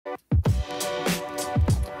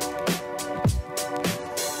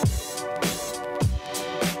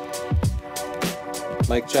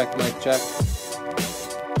Mic check, mic check.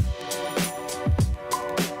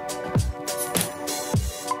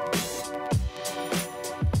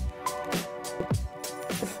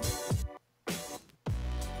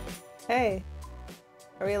 Hey,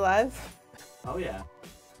 are we live? Oh yeah.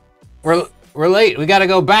 We're late. We gotta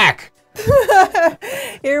go back.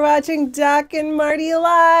 You're watching Doc and Marty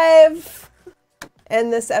live.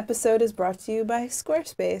 And this episode is brought to you by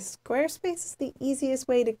Squarespace. Squarespace is the easiest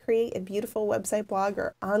way to create a beautiful website, blog,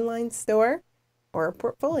 or online store or a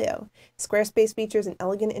portfolio. Squarespace features an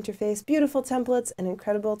elegant interface, beautiful templates, and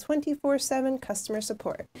incredible 24/7 customer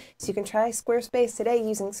support. So you can try Squarespace today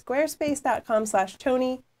using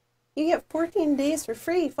squarespace.com/Tony. You get 14 days for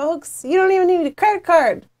free, folks. You don't even need a credit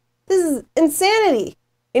card. This is insanity.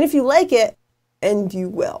 And if you like it, and you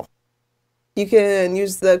will, you can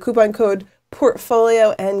use the coupon code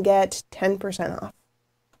portfolio and get 10% off.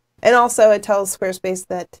 And also it tells Squarespace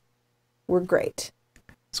that we're great.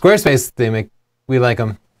 Squarespace, we like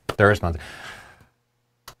them. They're responsive.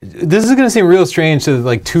 This is going to seem real strange to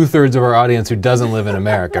like 2/3 of our audience who doesn't live in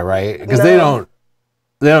America, right? Because they don't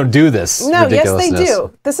do this. No, yes they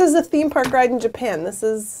do. This is a theme park ride in Japan. This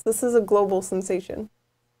is a global sensation.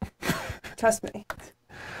 Trust me.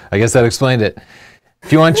 I guess that explained it.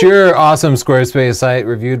 If you want your awesome Squarespace site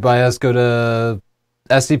reviewed by us, go to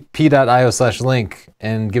sdp.io/link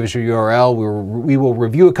and give us your URL. We will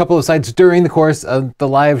review a couple of sites during the course of the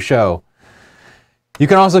live show. You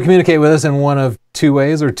can also communicate with us in one of two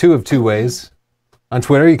ways, or two of two ways. On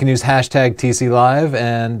Twitter, you can use hashtag TCLive,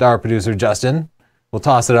 and our producer, Justin, will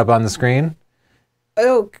toss it up on the screen.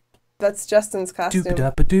 Oh, that's Justin's costume.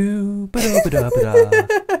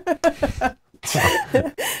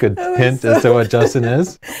 Good hint as to what Justin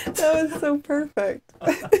is. That was so perfect.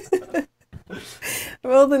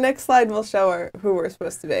 Well, the next slide will show who we're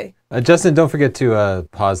supposed to be. Justin, don't forget to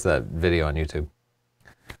pause that video on YouTube.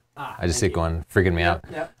 I just see it going, freaking me out.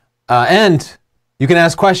 Yep. And you can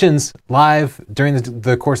ask questions live during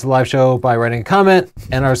the course of the live show by writing a comment,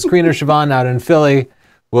 and our screener, Siobhan, out in Philly,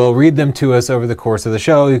 will read them to us over the course of the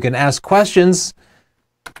show. You can ask questions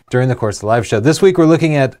during the course of the live show. This week, we're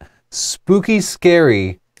looking at spooky,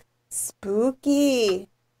 scary spooky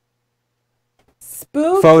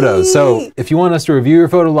photos. So if you want us to review your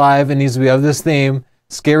photo live, it needs to be of this theme,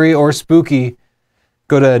 scary or spooky.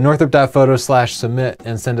 Go to northrop.photo/submit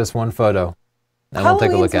and send us one photo, and we'll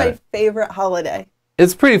take a look at it. Halloween's my favorite holiday.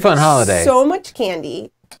 It's a pretty fun holiday. So much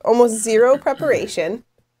candy, almost zero preparation,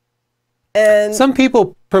 and some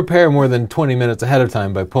people prepare more than 20 minutes ahead of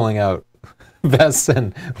time by pulling out vests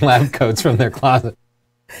and lab coats from their closet.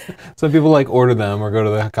 Some people like order them or go to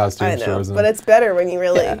the costume stores. But it's better when you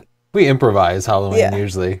really... Yeah. We improvise Halloween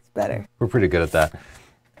usually. It's better. We're pretty good at that.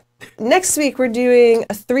 Next week we're doing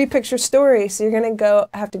a 3-picture story, so you're gonna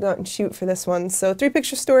have to go out and shoot for this one. So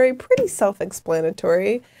 3-picture story, pretty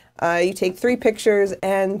self-explanatory. You take 3 pictures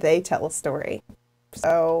and they tell a story.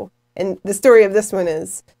 So, and the story of this one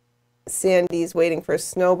is Sandy's waiting for a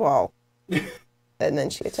snowball, and then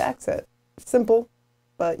she attacks it. Simple,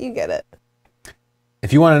 but you get it.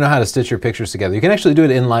 If you want to know how to stitch your pictures together, you can actually do it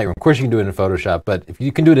in Lightroom. Of course, you can do it in Photoshop, but if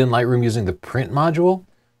you can do it in Lightroom using the print module,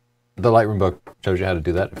 the Lightroom book shows you how to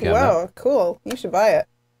do that. If you have that. Cool. You should buy it.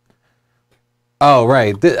 Oh,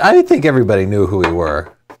 right. I think everybody knew who we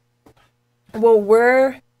were. Well,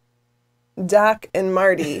 we're Doc and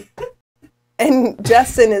Marty, and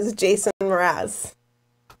Justin is Jason Mraz.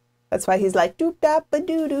 That's why he's like, doop dap ba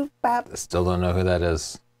doo doop bap. Still don't know who that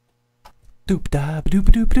is. Doop da doop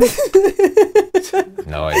doop doop.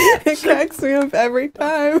 No idea. It cracks me up every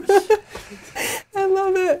time. I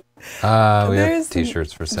love it. We have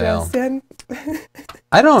t-shirts for sale. Justin.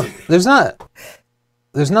 There's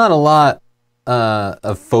not a lot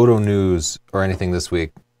of photo news or anything this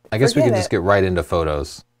week. I guess we can just get right into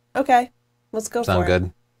photos. Okay, let's go for it. Sound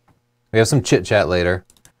good? We have some chit chat later.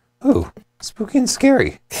 Ooh, spooky and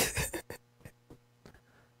scary.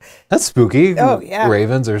 That's spooky. Oh, yeah.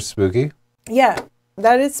 Ravens are spooky. Yeah,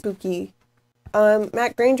 that is spooky.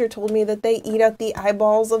 Matt Granger told me that they eat out the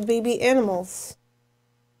eyeballs of baby animals.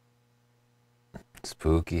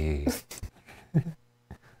 Spooky.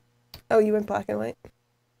 Oh, you went black and white?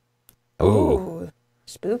 Ooh.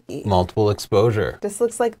 Spooky. Multiple exposure. This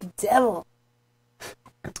looks like the devil.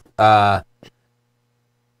 So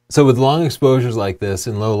with long exposures like this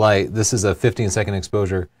in low light, this is a 15-second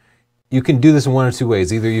exposure. You can do this in one of two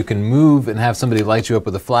ways. Either you can move and have somebody light you up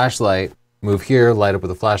with a flashlight, move here, light up with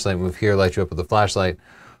a flashlight, move here, light you up with a flashlight.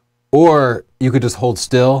 Or you could just hold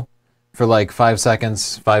still for like 5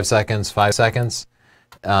 seconds, 5 seconds, 5 seconds.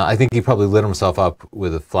 I think he probably lit himself up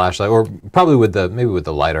with a flashlight, or probably with maybe with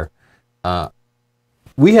the lighter.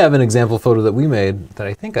 we have an example photo that we made that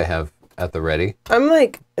I think I have at the ready. I'm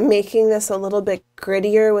like making this a little bit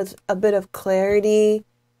grittier with a bit of clarity,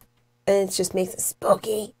 and it just makes it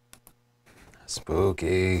spooky.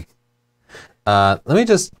 Spooky. Let me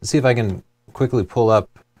just see if I can quickly pull up.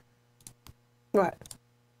 What?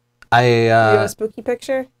 You you have a spooky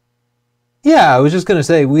picture? Yeah, I was just gonna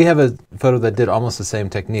say we have a photo that did almost the same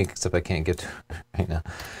technique, except I can't get to it right now.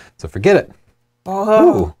 So forget it.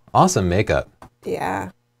 Oh. Ooh, awesome makeup. Yeah.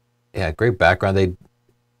 Yeah, great background. They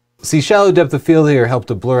see shallow depth of field here helped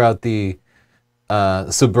to blur out the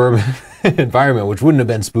suburban environment, which wouldn't have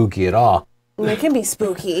been spooky at all. It can be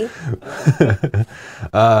spooky.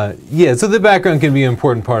 Yeah, so the background can be an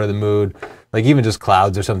important part of the mood. Like even just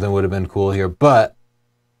clouds or something would have been cool here, but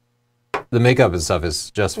the makeup and stuff is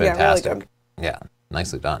just fantastic. Yeah, really good. Yeah,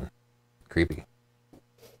 nicely done. Creepy.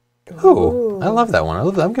 Ooh, I love that one.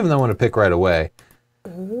 I'm giving that one a pick right away.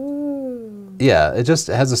 Ooh. Yeah, it just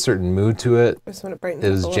has a certain mood to it. I just want to brighten It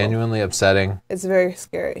up is a little. genuinely upsetting. It's very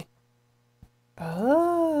scary.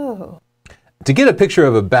 Oh. To get a picture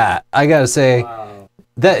of a bat, I gotta say,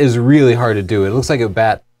 that is really hard to do. It looks like a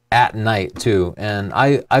bat at night too, and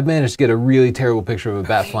I've managed to get a really terrible picture of a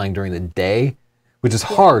bat flying during the day, which is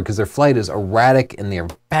hard because their flight is erratic and they're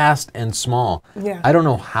fast and small. Yeah. I don't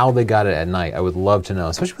know how they got it at night. I would love to know,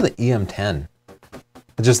 especially with the EM10.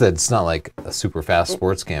 It's just that it's not like a super fast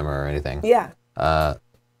sports camera or anything. Yeah.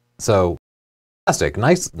 So, fantastic,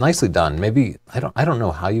 nicely done. Maybe I don't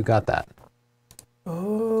know how you got that.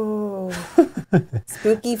 Oh.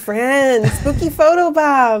 Spooky friend. Spooky photo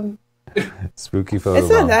bomb. Spooky photo. It's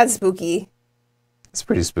not bomb. that spooky. It's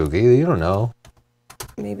pretty spooky. You don't know.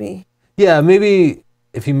 Maybe. Yeah, maybe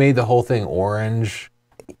if you made the whole thing orange.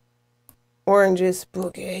 Orange is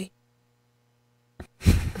spooky.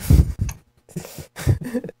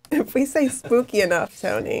 If we say spooky enough,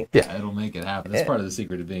 Tony. Yeah, it'll make it happen. That's part of the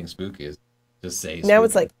secret of being spooky is just say spooky. Now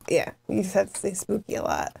it's like, yeah, you just have to say spooky a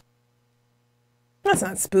lot. That's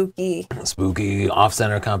not spooky. Spooky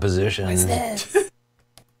off-center composition. What's this?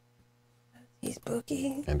 He's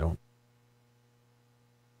spooky. I don't.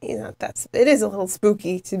 He's not that. It is a little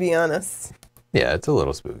spooky, to be honest. Yeah, it's a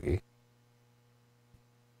little spooky.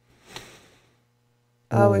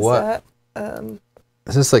 Oh, is What? that?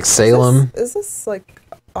 Is this like Salem? Is this like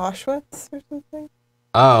Auschwitz or something?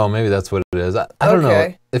 Oh, maybe that's what it is. I don't know.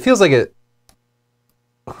 Okay. It feels like it.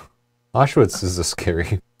 Auschwitz is a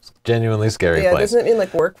scary, genuinely scary Yeah, place. doesn't it mean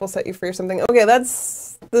like work will set you free or something? Okay,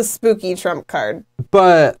 that's the spooky trump card.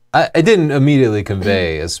 But I didn't immediately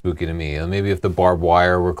convey as spooky to me. Maybe if the barbed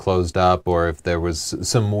wire were closed up, or if there was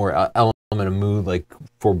some more element of mood, like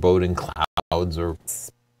foreboding clouds, or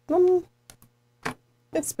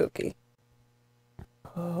It's spooky.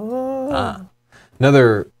 Oh.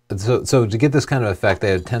 another. So to get this kind of effect,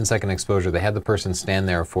 they had 10-second exposure. They had the person stand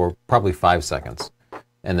there for probably 5 seconds,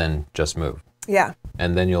 and then just move. Yeah.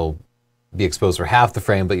 And then you'll be exposed for half the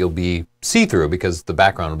frame, but you'll be see-through because the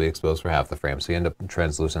background will be exposed for half the frame. So you end up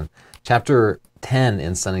translucent. Chapter 10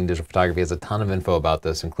 in Stunning Digital Photography has a ton of info about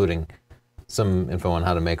this, including some info on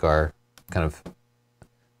how to make our kind of,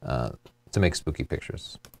 to make spooky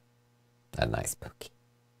pictures at night. Spooky.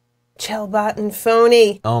 Chillbot and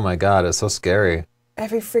phony. Oh my God, it's so scary.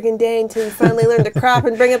 Every friggin' day until you finally learn to crop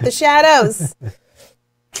and bring up the shadows.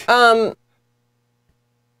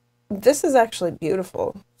 This is actually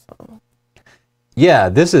beautiful. So. Yeah,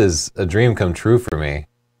 this is a dream come true for me.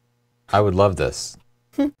 I would love this.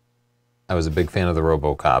 I was a big fan of the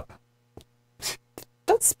RoboCop.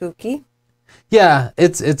 That's spooky. Yeah,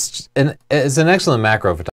 it's an excellent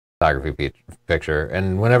macro photography picture.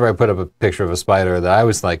 And whenever I put up a picture of a spider, that I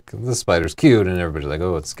was like, this spider's cute, and everybody's like,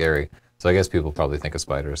 oh, it's scary. So I guess people probably think a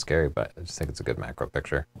spider is scary, but I just think it's a good macro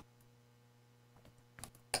picture.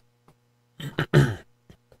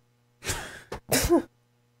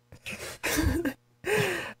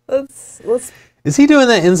 Let's. Is he doing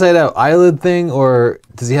that inside out eyelid thing, or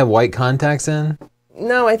does he have white contacts in?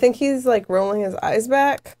 No, I think he's like rolling his eyes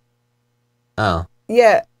back. Oh.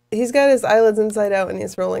 Yeah, he's got his eyelids inside out and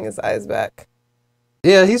he's rolling his eyes back.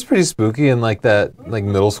 Yeah, he's pretty spooky in like that like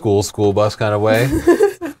middle school bus kind of way.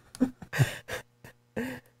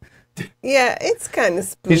 Yeah, it's kind of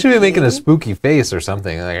spooky. He should be making a spooky face or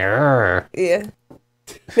something. Like, "Arr." Yeah.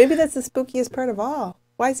 Maybe that's the spookiest part of all.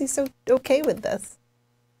 Why is he so okay with this?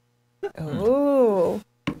 Oh.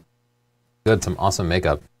 Good, some awesome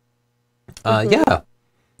makeup. Yeah,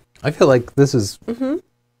 I feel like this is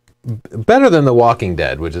better than The Walking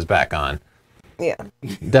Dead, which is back on. Yeah.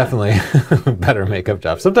 Definitely better makeup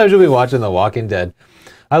job. Sometimes you'll be watching The Walking Dead.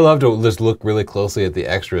 I love to just look really closely at the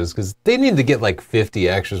extras because they need to get like 50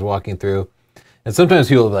 extras walking through. And sometimes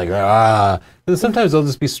people will be like, ah. And sometimes they'll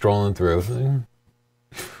just be strolling through.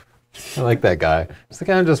 I like that guy. It's like,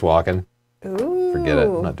 I'm just walking. Ooh. Forget it.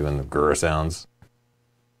 I'm not doing the grr sounds.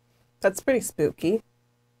 That's pretty spooky.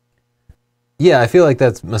 Yeah, I feel like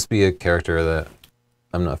that must be a character that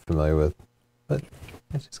I'm not familiar with. But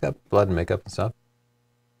she's got blood and makeup and stuff.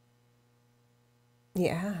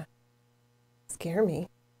 Yeah. Scare me.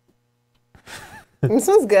 This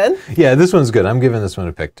one's good. Yeah, this one's good. I'm giving this one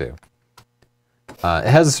a pick too. It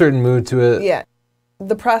has a certain mood to it. Yeah.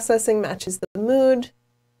 The processing matches the mood.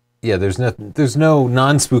 Yeah, there's no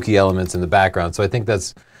non-spooky elements in the background, so I think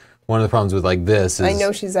that's one of the problems with like this. Is, I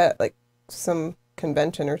know she's at like some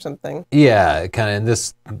convention or something. Yeah, kind of. And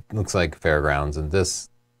this looks like fairgrounds, and this,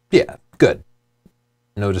 yeah, good.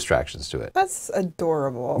 No distractions to it. That's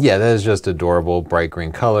adorable. Yeah, that is just adorable, bright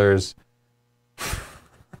green colors.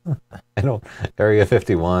 I don't. Area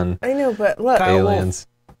 51. I know, but look. Aliens.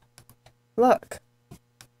 Look.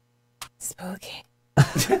 Spooky.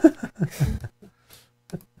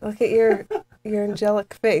 Look at your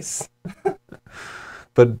angelic face.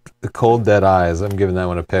 But the cold, dead eyes. I'm giving that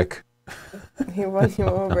one a pick. He won you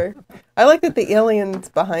over. I like that the alien's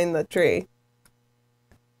behind the tree.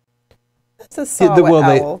 That's a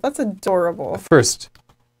saw-whet owl. That's adorable. First.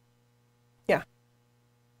 Yeah.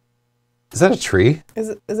 Is that a tree? Is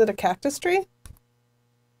it a cactus tree?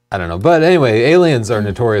 I don't know. But anyway, aliens are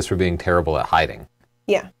notorious for being terrible at hiding.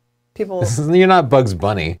 Yeah. People. You're not Bugs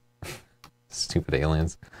Bunny. Stupid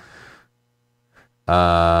aliens.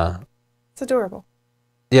 It's adorable.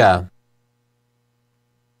 Yeah.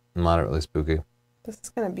 Moderately spooky. This is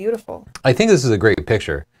kind of beautiful. I think this is a great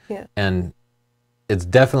picture. Yeah. And it's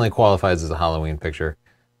definitely qualifies as a Halloween picture.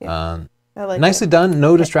 Yeah. I like nicely it. done.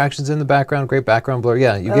 No distractions in the background. Great background blur.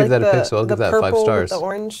 Yeah, you gave that a pick, so I'll give that 5 stars. The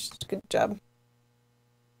orange, good job.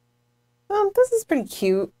 This is pretty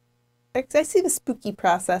cute. I see the spooky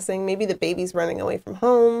processing. Maybe the baby's running away from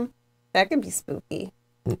home. That could be spooky.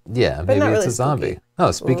 Yeah, but maybe not it's really a zombie. spooky.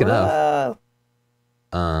 Oh, speaking of.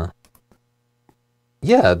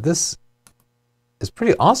 Yeah, this is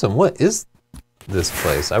pretty awesome. What is this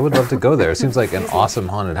place? I would love to go there. It seems like an awesome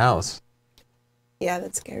haunted house. Yeah,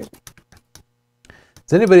 that scares me.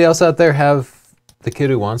 Does anybody else out there have the kid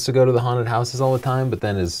who wants to go to the haunted houses all the time, but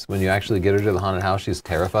then when you actually get her to the haunted house, she's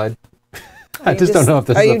terrified? I just don't know if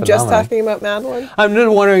this is a phenomenon. Are you just talking about Madeline? I'm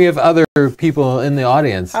just wondering if other people in the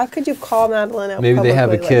audience. How could you call Madeline out? Maybe they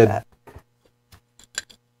have a kid like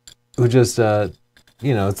who just,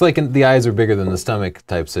 it's like the eyes are bigger than the stomach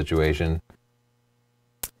type situation.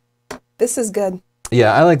 This is good.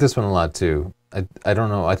 Yeah, I like this one a lot too. I don't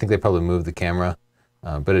know. I think they probably moved the camera,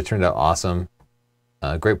 but it turned out awesome.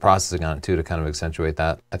 Great processing on it too to kind of accentuate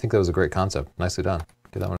that. I think that was a great concept. Nicely done.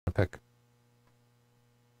 Give that one a pick.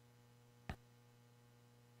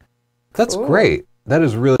 That's great. That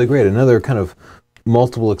is really great. Another kind of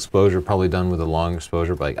multiple exposure, probably done with a long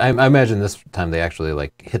exposure. But I imagine this time they actually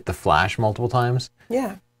like hit the flash multiple times.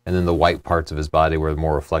 Yeah. And then the white parts of his body were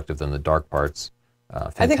more reflective than the dark parts. I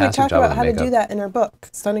think we talked about how to do that in our book,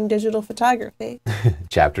 Stunning Digital Photography.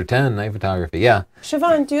 Chapter 10, Night Photography. Yeah.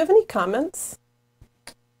 Siobhan, do you have any comments?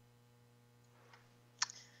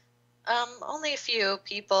 Only a few.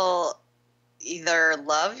 People either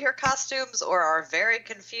love your costumes or are very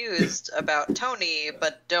confused about Tony,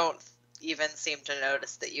 but don't even seem to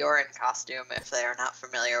notice that you're in costume if they are not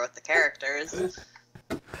familiar with the characters.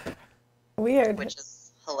 Weird. Which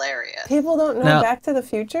is hilarious. People don't know Back to the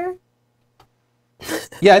Future?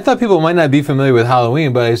 Yeah, I thought people might not be familiar with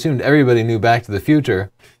Halloween, but I assumed everybody knew Back to the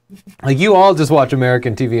Future. Like, you all just watch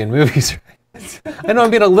American TV and movies, right? I know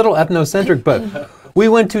I'm being a little ethnocentric, but we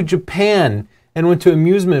went to Japan and went to an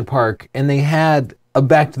amusement park, and they had a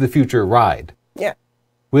Back to the Future ride. Yeah.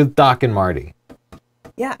 With Doc and Marty.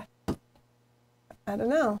 Yeah. I don't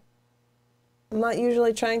know. I'm not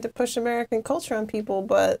usually trying to push American culture on people,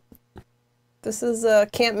 but this is a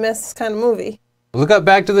can't miss kind of movie. Look up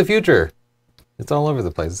Back to the Future. It's all over the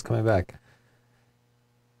place. It's coming back.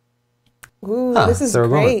 Ooh, this is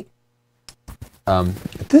great.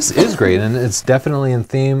 This is great, and it's definitely in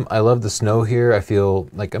theme. I love the snow here. I feel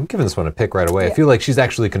like I'm giving this one a pick right away. I feel like she's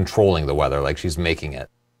actually controlling the weather, like she's making it.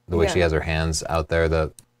 The way she has her hands out there.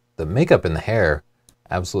 The makeup and the hair,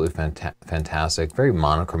 absolutely fantastic. Very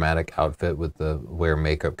monochromatic outfit with the where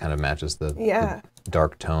makeup kind of matches the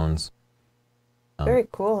dark tones. Very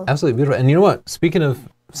cool. Absolutely beautiful. And you know what? Speaking of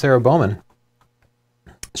Sarah Bowman,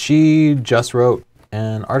 she just wrote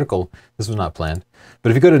an article. This was not planned.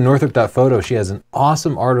 But if you go to northrop.photo, she has an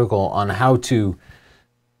awesome article on how to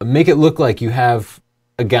make it look like you have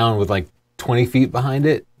a gown with like 20 feet behind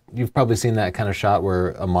it. You've probably seen that kind of shot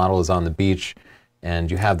where a model is on the beach and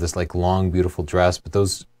you have this like long, beautiful dress, but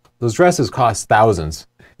those dresses cost thousands,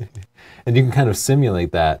 and you can kind of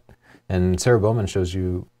simulate that. And Sarah Bowman shows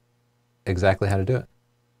you exactly how to do it.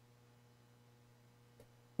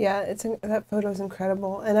 Yeah, that photo is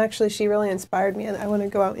incredible. And actually, she really inspired me, and I want to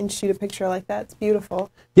go out and shoot a picture like that. It's beautiful.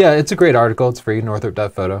 Yeah, it's a great article. It's free,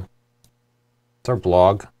 Northrop.photo. It's our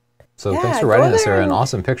blog. So Yeah, thanks for go writing this, there Sarah. An and-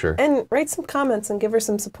 awesome picture. And write some comments and give her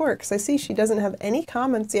some support, because I see she doesn't have any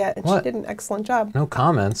comments yet, and What? she did an excellent job. No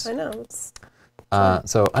comments. I know. It's,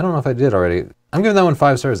 So I don't know if I did already. I'm giving that one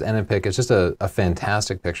 5 stars and a pick. It's just a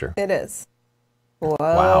fantastic picture. it is. Whoa.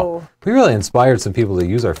 Wow. We really inspired some people to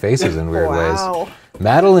use our faces in weird Wow. ways.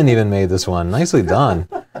 Madeline even made this one. Nicely done.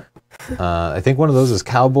 I think one of those is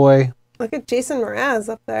Cowboy. Look at Jason Mraz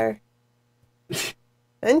up there.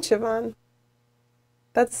 And Siobhan.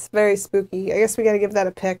 That's very spooky. I guess we got to give that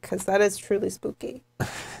a pick, because that is truly spooky. Oh,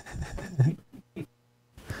 this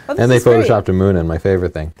And they is great. photoshopped a moon in, my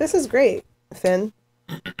favorite thing. This is great, Finn.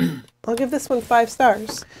 I'll give this one 5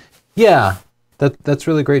 stars. Yeah, that's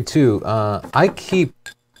really great too. I keep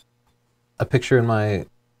a picture in my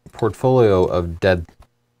portfolio of a dead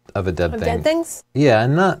Of thing. dead things? Yeah,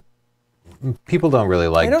 and not people don't really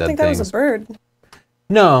like I don't dead think that things. was a bird.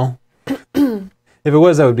 No. If it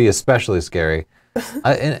was, that would be especially scary.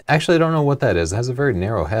 And actually, I don't know what that is. It has a very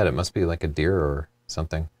narrow head. It must be like a deer or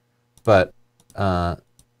something. But I'm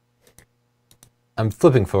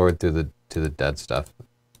flipping forward through to the dead stuff.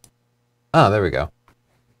 Oh, there we go.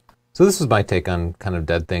 So this was my take on kind of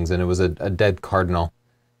dead things, and it was a dead cardinal.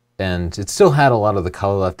 And it still had a lot of the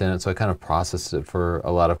color left in it, so I kind of processed it for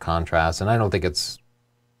a lot of contrast. And I don't think it's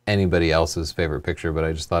anybody else's favorite picture, but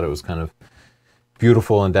I just thought it was kind of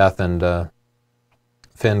beautiful in death, and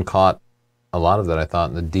Finn caught a lot of that, I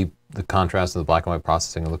thought, and the contrast and the black and white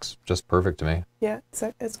processing, it looks just perfect to me. Yeah,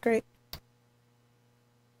 it's great.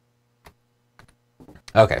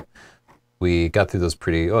 Okay. We got through those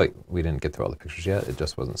pretty, oh wait, we didn't get through all the pictures yet. It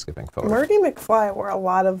just wasn't skipping forward. Marty McFly wore a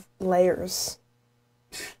lot of layers.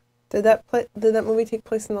 Did that movie take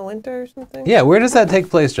place in the winter or something? Yeah, where does that take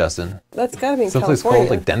place, Justin? That's got to be in Someplace California.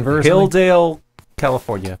 called like Denver or something? Hilldale,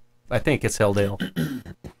 California. I think it's Hilldale.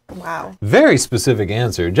 Wow. Very specific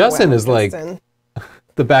answer. Justin Wow, is like Justin.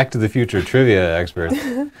 the Back to the Future trivia expert. We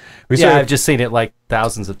Yeah, started- I've just seen it like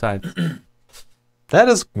thousands of times. that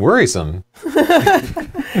is worrisome.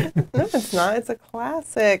 No, it's not. It's a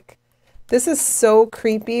classic. This is so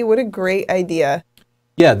creepy. What a great idea.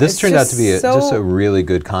 Yeah, this It's turned out just to be so just a really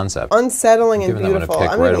good concept. Unsettling and Giving that one a beautiful.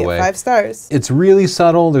 pick I'm right giving away. it 5 stars. It's really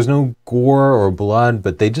subtle. There's no gore or blood,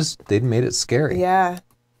 but they made it scary. Yeah.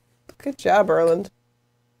 Good job, Erland.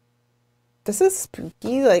 This is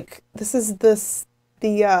spooky. Like, this is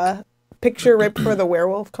the picture right before the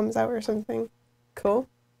werewolf comes out or something. Cool.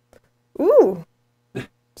 Ooh.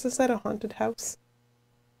 Is this at a haunted house?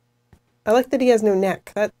 I like that he has no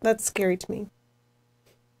neck. That's scary to me.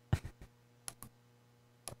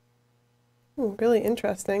 Ooh, really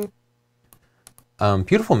interesting.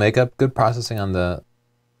 Beautiful makeup, good processing on the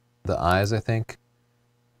eyes, I think.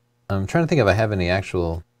 I'm trying to think if I have any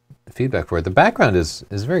actual feedback for it. The background is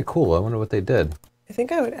very cool. I wonder what they did. I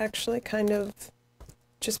think I would actually kind of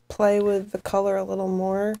just play with the color a little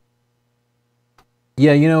more.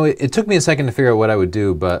 Yeah, you know, it took me a second to figure out what I would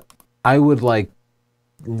do, but I would like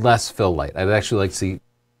less fill light. I'd actually like to see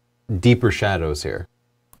deeper shadows here.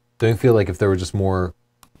 Don't you feel like if there were just more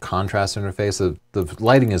contrast in her face, the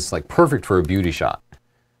lighting is like perfect for a beauty shot.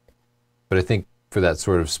 But I think for that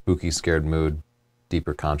sort of spooky, scared mood,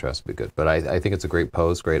 deeper contrast would be good. But I think it's a great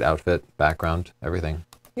pose, great outfit, background, everything.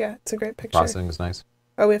 Yeah, it's a great picture. Processing is nice.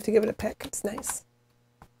 Oh, we have to give it a pick. It's nice.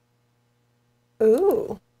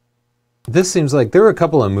 Ooh. This seems like there were a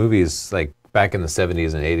couple of movies like back in the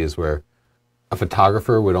 70s and 80s where a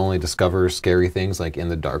photographer would only discover scary things like in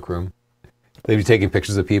the darkroom. They'd be taking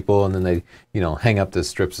pictures of people and then they, hang up the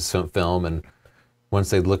strips of film, and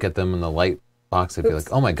once they'd look at them in the light box, they'd be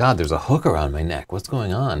like, oh my God, there's a hook around my neck. What's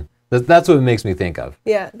going on? That's what it makes me think of.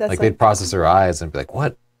 Yeah, that's Like they'd process her eyes and be like,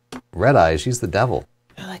 what? Red eyes, she's the devil.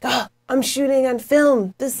 They're like, oh, I'm shooting on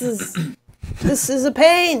film. This is a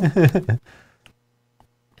pain.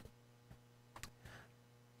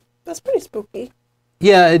 That's pretty spooky.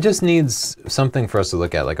 Yeah, it just needs something for us to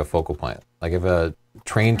look at, like a focal point. Like if a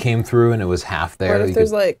train came through and it was half there, Or if you there's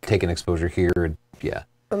could like take an exposure here. Yeah.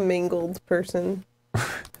 a mangled person.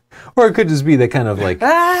 Or it could just be that kind of like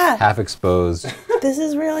Ah, half exposed. this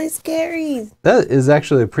is really scary. That is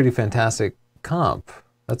actually a pretty fantastic comp.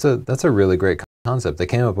 That's a really great concept. They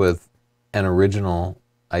came up with an original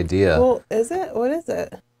idea. Well, is it? What is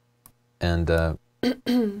it? And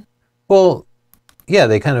well, yeah,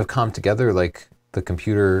 they kind of comp together like the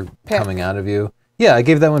computer Pick. coming out of you. Yeah, I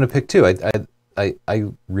gave that one a pick too. I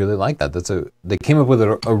really like that. They came up with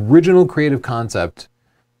an original creative concept,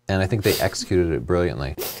 and I think they executed it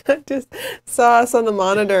brilliantly. I just saw us on the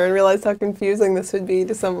monitor and realized how confusing this would be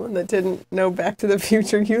to someone that didn't know Back to the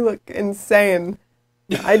Future. You look insane.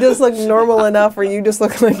 I just look normal enough, or you just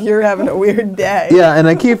look like you're having a weird day. Yeah, and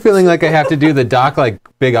I keep feeling like I have to do the Doc like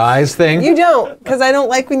big eyes thing. You don't, because I don't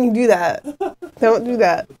like when you do that. Don't do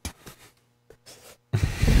that.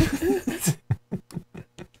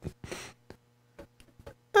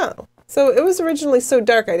 Oh, so it was originally so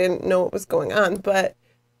dark I didn't know what was going on, but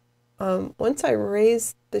once I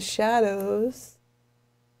raised the shadows,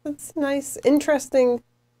 it's a nice, interesting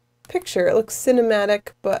picture. It looks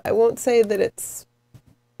cinematic, but I won't say that it's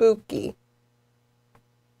spooky.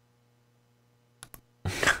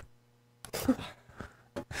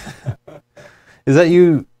 Is that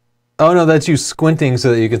you? Oh no, that's you squinting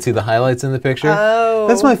so that you can see the highlights in the picture. Oh.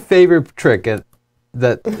 That's my favorite trick at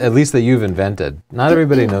least that you've invented. Not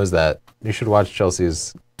everybody knows that. You should watch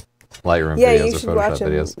Chelsea's Lightroom Yeah, videos you or should Photoshop watch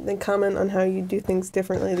them videos. and comment on how you do things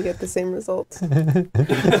differently to get the same results. Okay.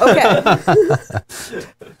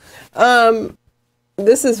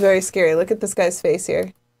 This is very scary. Look at this guy's face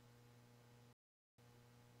here.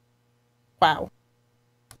 Wow.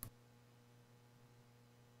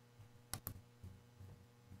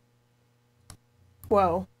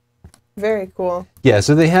 Whoa. Very cool. Yeah,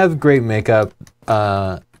 so they have great makeup.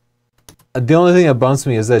 The only thing that bumps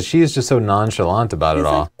me is that she is just so nonchalant about it He's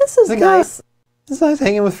all. like, this is Like, nice. It's nice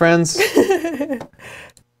hanging with friends. You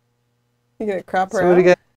gonna crop her So what do out? you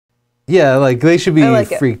get? Yeah, like they should be I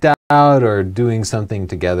like it. freaked out or doing something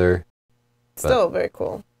together. Still very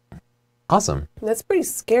cool. Awesome. That's pretty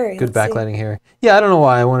scary. Good Let's see. backlighting here. Yeah, I don't know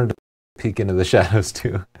why I wanted to peek into the shadows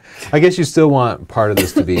too. I guess you still want part of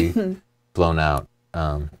this to be blown out.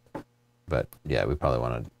 But yeah, we probably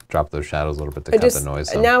want to drop those shadows a little bit to cut the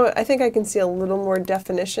noise. So. Now I think I can see a little more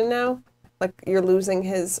definition now. Like you're losing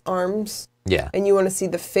his arms. Yeah. And you want to see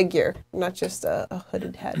the figure, not just a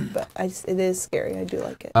hooded head. But it is scary. I do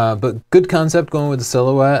like it. But good concept going with the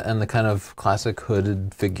silhouette and the kind of classic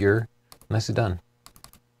hooded figure. Nicely done.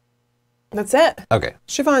 That's it. Okay.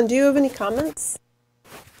 Siobhan, do you have any comments?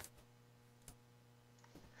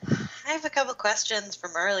 I have a couple questions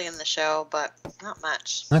from early in the show, but not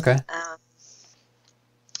much. Okay.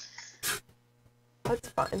 That's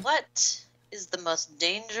fine. What is the most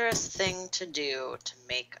dangerous thing to do to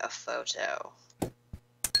make a photo?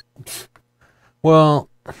 Well,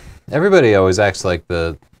 everybody always acts like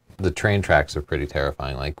the train tracks are pretty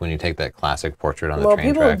terrifying. Like when you take that classic portrait on the Well, train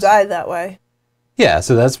people have tracks. died that way. Yeah,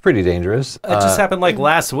 so that's pretty dangerous. It just happened like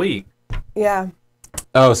last week. Yeah.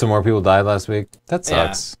 Oh, so more people died last week? That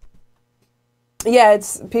sucks. Yeah,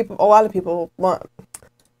 it's people. A lot of people want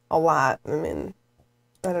a lot. I mean,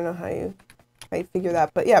 I don't know how you figure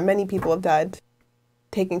that, but yeah, many people have died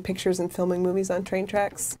taking pictures and filming movies on train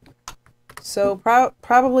tracks. So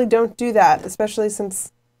probably don't do that, especially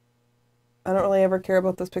since I don't really ever care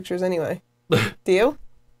about those pictures anyway. Do you?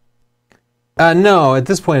 No, at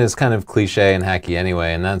this point it's kind of cliche and hacky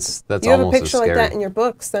anyway, and that's You have a almost as picture scary. like that in your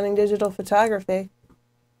book, Stunning Digital Photography.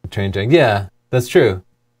 Train track. Yeah, that's true.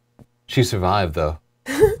 She survived though.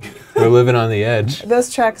 We're living on the edge.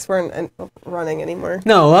 Those tracks weren't running anymore.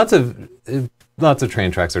 No, lots of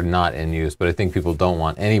train tracks are not in use, but I think people don't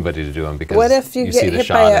want anybody to do them because What if you get see the hit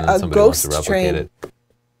shot by and then a somebody wants to ghost replicate train?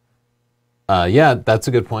 it. Yeah, that's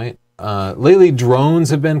a good point. Lately, drones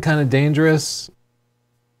have been kind of dangerous.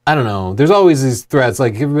 I don't know. There's always these threats.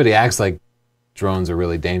 Like everybody acts like drones are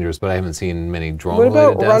really dangerous, but I haven't seen many What drone-related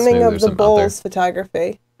about deaths. running Maybe of there's the some out there. bulls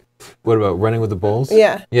photography? What about running with the bulls?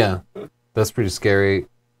 Yeah. Yeah, that's pretty scary.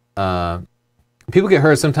 People get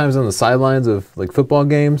hurt sometimes on the sidelines of like football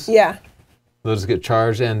games. Yeah. They'll just get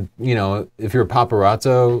charged, and you know, if you're a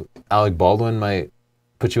paparazzo, Alec Baldwin might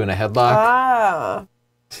put you in a headlock. Ah,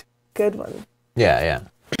 good one. Yeah.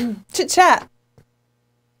 Chit chat.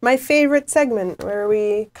 My favorite segment where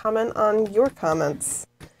we comment on your comments.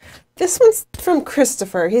 This one's from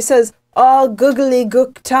Christopher. He says, all googly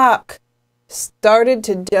gook talk. Started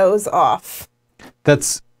to doze off.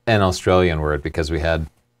 That's an Australian word because we had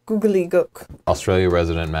Googly gook. Australia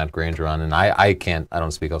resident Matt Granger on, and I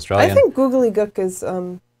don't speak Australian. I think googly gook is,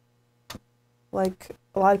 like,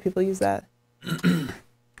 a lot of people use that.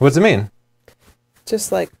 What's it mean?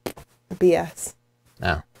 Just like BS.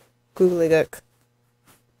 Oh. Googly gook.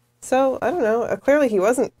 So, I don't know. Clearly he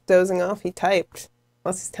wasn't dozing off. He typed.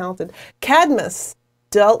 Unless he's talented. Cadmus.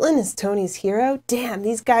 Dalton is Tony's hero? Damn,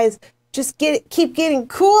 these guys just keep getting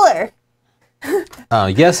cooler.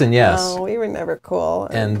 Yes and yes. No, we were never cool.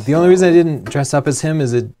 And the only reason I didn't dress up as him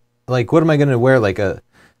is what am I going to wear? Like a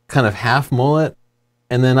kind of half mullet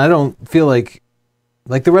and then I don't feel like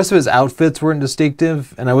the rest of his outfits weren't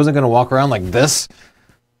distinctive, and I wasn't going to walk around like this.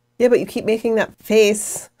 Yeah, but you keep making that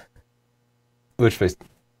face. Which face?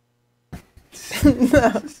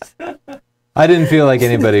 I didn't feel like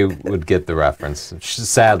anybody would get the reference,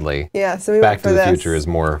 sadly. Yeah, so we Back went for to the this. Future is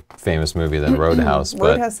more famous movie than Roadhouse. But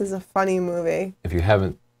Roadhouse is a funny movie. if you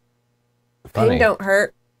haven't, funny. Pain don't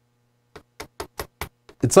hurt.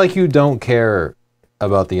 It's like you don't care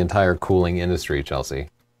about the entire cooling industry, Chelsea.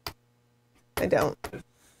 I don't.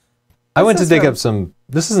 I went to is dig from? up some.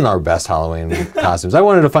 This isn't our best Halloween costumes. I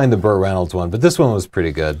wanted to find the Burt Reynolds one, but this one was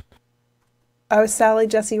pretty good. I was Sally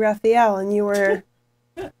Jesse Raphael, and you were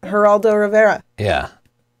Geraldo Rivera. Yeah.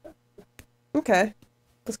 Okay,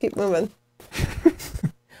 let's keep moving.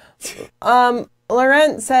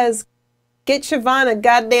 Laurent says, "Get Siobhan a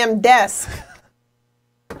goddamn desk."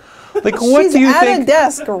 Like, what She's do you at think? a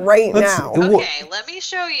desk right now. Okay, let me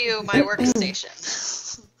show you my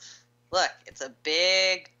workstation. Look, it's a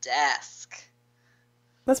big desk.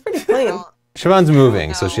 That's pretty I clean. don't, Siobhan's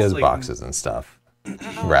moving, so she has Like- boxes and stuff. I don't know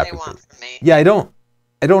what they Rapid want from me. Yeah, I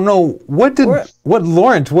don't know what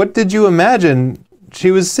Laurent, what did you imagine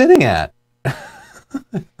she was sitting at?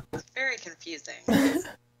 It's very confusing.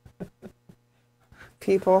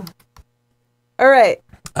 People. All right.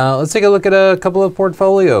 Let's take a look at a couple of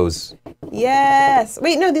portfolios. Yes.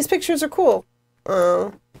 Wait, no, these pictures are cool.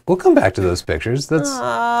 Oh. We'll come back to those pictures. That's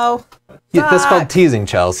Oh. that's called fuck. teasing,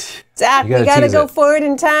 Chelsea. Zach, You gotta we gotta tease go it. forward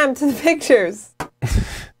in time to the pictures.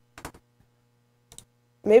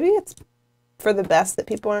 Maybe it's for the best that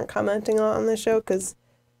people aren't commenting on the show because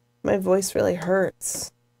my voice really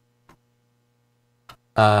hurts.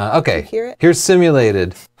 Okay. You hear it? Here's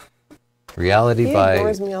Simulated Reality He by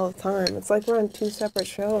ignores me all the time. It's like we're on two separate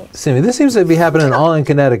shows. Simi. This seems to be happening all in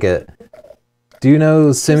Connecticut. Do you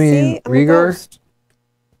know Simi See, I'm a Rieger? ghost.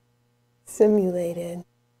 Simulated.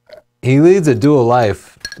 He leads a dual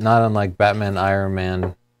life, not unlike Batman, Iron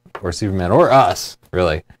Man, or Superman, or us,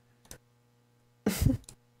 really.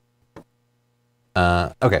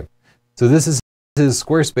 Okay, so this is his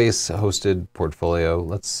Squarespace hosted portfolio.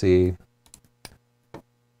 Let's see.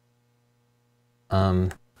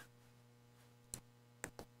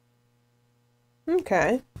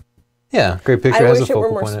 Okay. Yeah, great picture. I Has a wish it were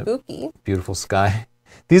focal more point. spooky. Beautiful sky.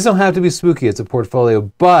 These don't have to be spooky. It's a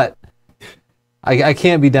portfolio, but I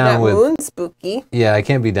can't be down That with. moon spooky. Yeah, I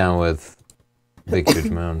can't be down with big huge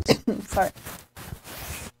moons. Sorry.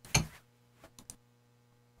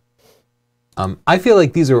 I feel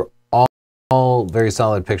like these are all very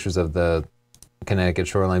solid pictures of the Connecticut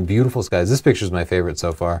shoreline. Beautiful skies. This picture is my favorite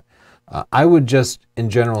so far. I would just, in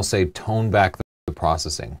general, say tone back the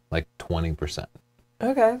processing, like 20%.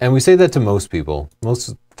 Okay. And we say that to most people. Most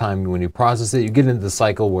of the time when you process it, you get into the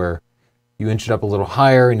cycle where you inch it up a little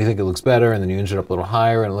higher and you think it looks better, and then you inch it up a little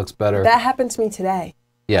higher and it looks better. That happened to me today.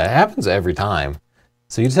 Yeah, it happens every time.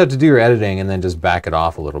 So you just have to do your editing and then just back it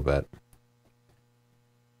off a little bit.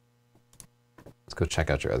 Let's go check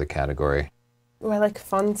out your other category. Oh, I like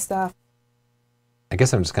fun stuff. I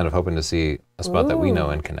guess I'm just kind of hoping to see a spot that we know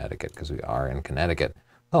Ooh. in Connecticut, because we are in Connecticut.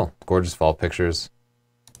 Oh, gorgeous fall pictures.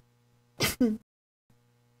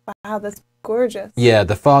 Wow, that's gorgeous. Yeah,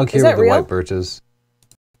 the fog here that with the real? white birches.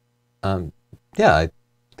 Yeah, I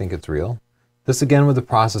think it's real. This again with the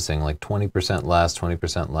processing, like 20% less,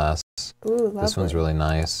 20% less. Ooh, lovely. This one's really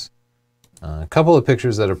nice. A couple of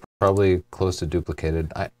pictures that are probably close to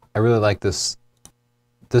duplicated. I really like this.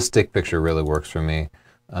 This stick picture really works for me.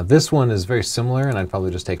 This one is very similar, and I'd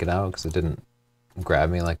probably just take it out because it didn't grab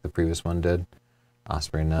me like the previous one did.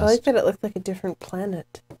 Osprey nest. I like that it looked like a different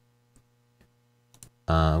planet.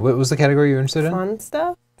 What was the category you were interested in? Fun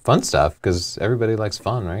stuff? Fun stuff, because everybody likes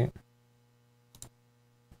fun, right?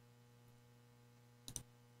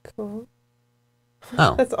 Cool.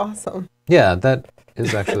 Oh, That's awesome. yeah, that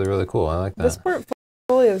is actually really cool. I like This that.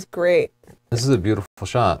 portfolio is great. This is a beautiful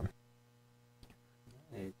shot.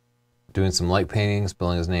 Doing some light painting,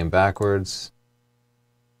 spelling his name backwards.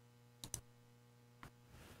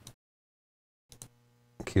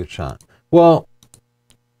 Cute shot. Well,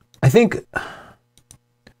 I think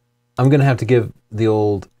I'm going to have to give the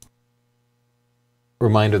old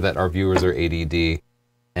reminder that our viewers are ADD.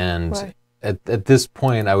 And Why? at this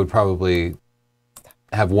point, I would probably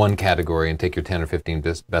have one category and take your 10 or 15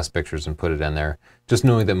 best pictures and put it in there, just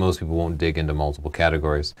knowing that most people won't dig into multiple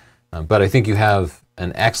categories. But I think you have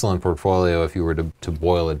an excellent portfolio if you were to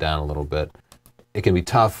boil it down a little bit. It can be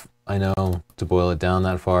tough, I know, to boil it down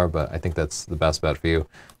that far, but I think that's the best bet for you.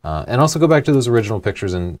 And also go back to those original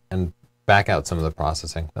pictures and back out some of the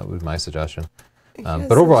processing. That would be my suggestion. Yes,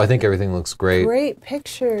 But overall, I those think are everything looks great. Great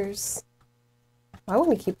pictures. I want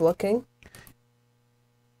to keep looking.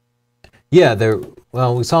 Yeah,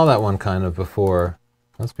 well, we saw that one kind of before.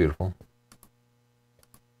 That's beautiful.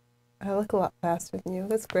 I look a lot faster than you.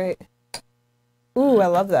 That's great. Ooh, I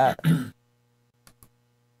love that.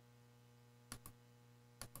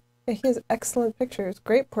 Yeah, he has excellent pictures.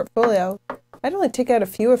 Great portfolio. I'd only take out a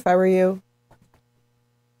few if I were you.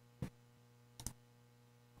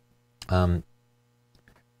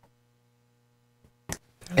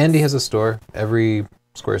 Andy has a store. Every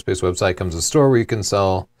Squarespace website comes with a store where you can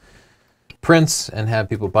sell prints and have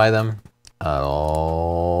people buy them.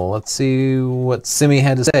 Let's see what Simi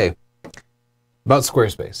had to say about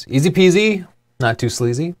Squarespace. Easy peasy, not too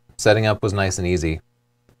sleazy. Setting up was nice and easy.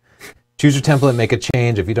 Choose your template, make a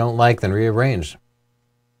change. If you don't like, then rearrange.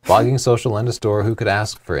 Blogging, social, and a store. Who could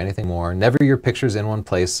ask for anything more? Never your pictures in one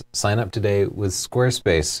place. Sign up today with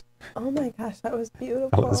Squarespace. Oh my gosh, that was beautiful.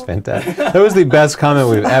 That was fantastic. That was the best comment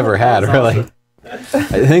we've ever had, really. I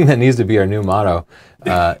think that needs to be our new motto.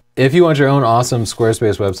 If you want your own awesome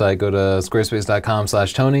Squarespace website, go to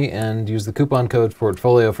squarespace.com/Tony and use the coupon code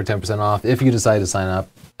portfolio for 10% off if you decide to sign up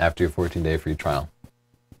after your 14-day free trial.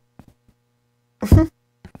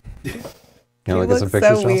 You look at some pictures,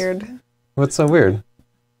 so Charles? weird. What's so weird?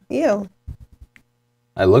 You.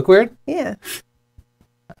 I look weird? Yeah.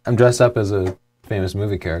 I'm dressed up as a famous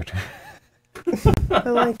movie character. I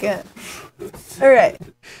like it. All right.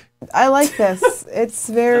 I like this. It's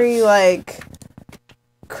very, like,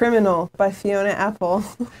 Criminal by Fiona Apple.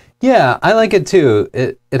 Yeah, I like it too.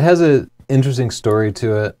 It has an interesting story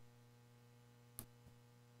to it.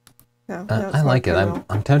 No, I like it.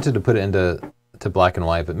 I'm tempted to put it into black and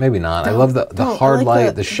white, but maybe not. I love the hard like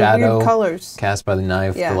light, the shadow weird colors. cast by the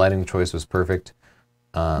knife. Yeah. The lighting choice was perfect.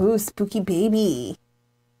 Ooh, spooky baby.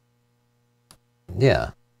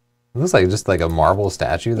 Yeah. It looks like just like a marble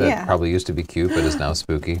statue that Yeah. probably used to be cute, but is now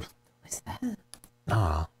spooky. What's that?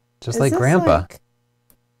 Oh, just Is like this Grandpa.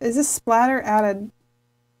 Is this splatter added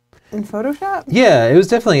in Photoshop? Yeah, it was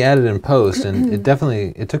definitely added in post, and it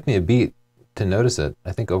took me a beat to notice it.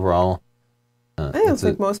 I think overall, I don't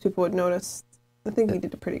think most people would notice. I think he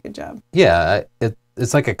did a pretty good job. yeah,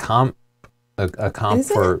 it's like a comp Is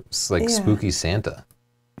it? for like Yeah. Spooky Santa.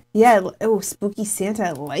 Yeah. Oh, spooky Santa.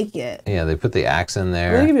 I like it. Yeah, they put the axe in I'm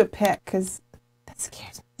there. gonna give you a pick because that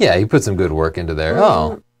scares me. Yeah, you put some good work into there.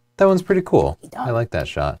 Oh, that one's pretty cool. I like that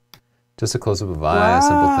shot. Just a close-up of eye, a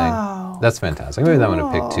simple Wow. thing. That's fantastic. Maybe that one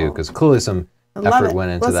to pick too, because clearly some I love effort it.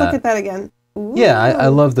 went into Let's that. look at that again. Ooh. Yeah, I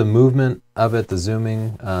love the movement of it, the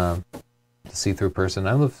zooming, the see-through person.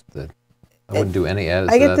 I love that. I wouldn't do any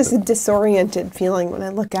edits. I to get that, this but- disoriented feeling when I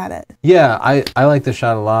look at it. Yeah, I like the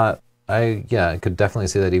shot a lot. I could definitely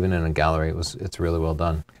see that even in a gallery. It's really well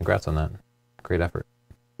done. Congrats on that. Great effort.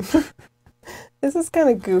 This is kind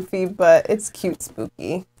of goofy, but it's cute,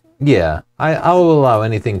 spooky. Yeah, I'll allow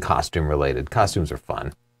anything costume related. Costumes are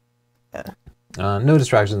fun. Yeah. No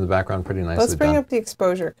distractions in the background. Pretty nicely Let's bring done. up the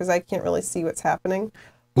exposure because I can't really see what's happening.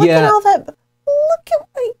 Look Yeah. at all that. Look at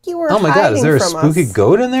what you were Oh my God, is there a hiding from spooky us.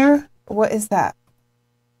 goat in there? What is that?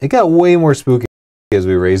 It got way more spooky as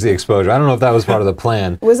we raised the exposure. I don't know if that was part of the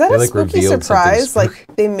plan. Was that They, a like, spooky revealed something surprise? spooky.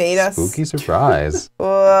 Like they made us Spooky surprise.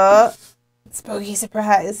 spooky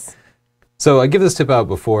surprise. So I give this tip out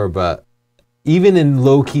before, but even in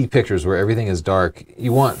low-key pictures where everything is dark,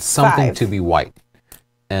 you want something 5. to be white.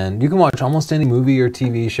 And you can watch almost any movie or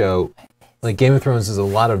TV show. Like Game of Thrones has a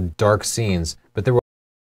lot of dark scenes, but there will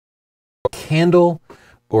be a candle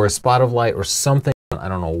or a spot of light or something. I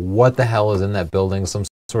don't know what the hell is in that building, some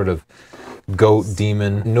sort of goat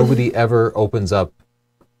demon. Nobody ever opens up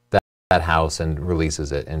that house and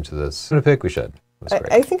releases it into this. I'm gonna pick, we should. That's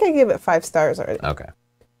great. I think I gave it 5 stars already. Okay.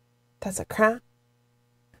 That's a crow.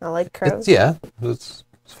 I like crows. It's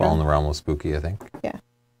falling in the realm of spooky, I think. Yeah.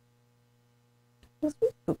 It's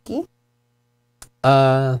spooky.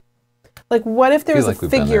 Like, what if there feel was like a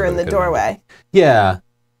we've been figure there, in but the it could've been doorway Yeah,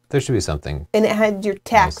 there should be something. and it had your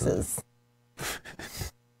taxes?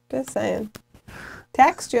 Just saying.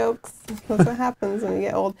 Tax jokes. That's what happens when you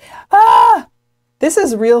get old. Ah! This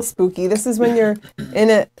is real spooky. This is when you're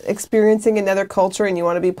experiencing another culture and you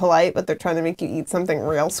want to be polite, but they're trying to make you eat something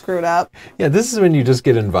real screwed up. Yeah, this is when you just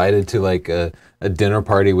get invited to like a dinner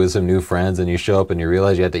party with some new friends and you show up and you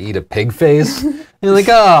realize you have to eat a pig face. And you're like,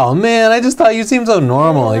 oh man, I just thought you seemed so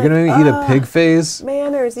normal. You're gonna make me eat a pig face?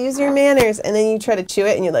 Manners. Use your manners. And then you try to chew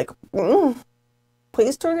it and you're like,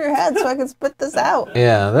 please turn your head so I can spit this out.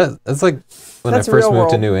 Yeah, that's like when That's I first real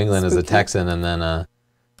moved to world New England as a spooky. Texan, and then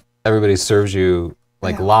everybody serves you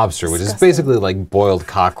like Yeah, lobster, which is disgusting. basically like boiled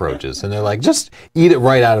cockroaches. And they're like, just eat it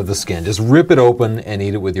right out of the skin. Just rip it open and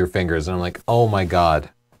eat it with your fingers. And I'm like, oh my God.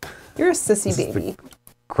 You're a sissy baby.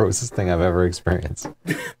 Grossest thing I've ever experienced.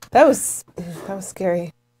 That was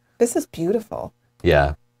scary. This is beautiful.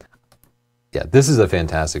 Yeah. Yeah, this is a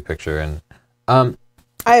fantastic picture. And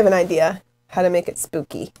I have an idea how to make it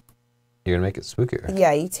spooky. you're going to make it spookier.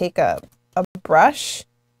 Yeah, you take a brush.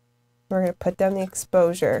 We're going to put down the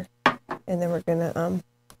exposure. And then we're going to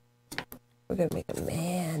make a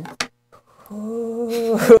man.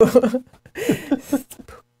 Ooh.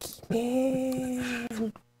 Spooky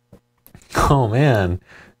man. Oh, man.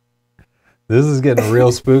 This is getting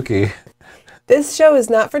real spooky. This show is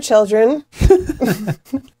not for children.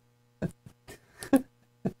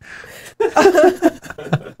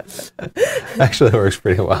 Actually, it works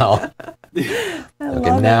pretty well.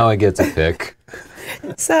 Okay, now I get to pick.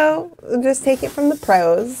 So just take it from the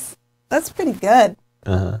pros. That's pretty good.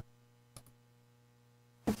 Uh-huh.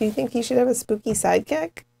 Do you think you should have a spooky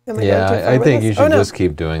sidekick? Am I going too Yeah, far I with think this? you should Oh, no. just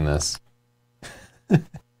keep doing this.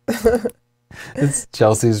 It's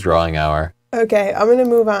Chelsea's drawing hour. Okay, I'm going to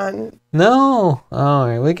move on. No. Oh,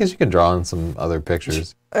 well, I guess you can draw in some other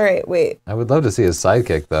pictures. All right, wait. I would love to see a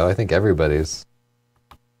sidekick, though. I think everybody's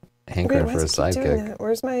hankering Wait, for a why does it keep doing sidekick. that?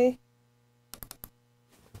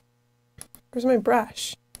 Where's my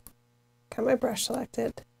brush? Got my brush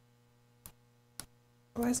selected.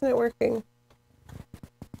 Why isn't it working?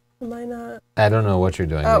 Am I not? I don't know what you're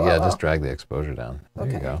doing, Oh, but yeah, oh, just oh. drag the exposure down. There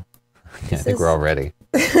you Okay. go. Yeah, I This think we're is- all ready.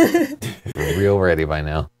 We're real ready by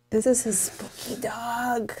now. This is his spooky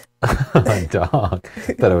dog. A dog.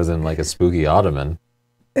 Thought I was in like a spooky ottoman.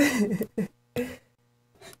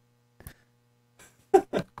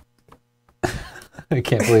 I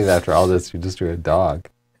can't believe after all this you just drew a dog.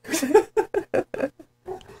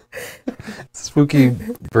 Spooky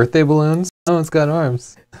birthday balloons? Oh, it's got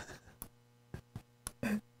arms.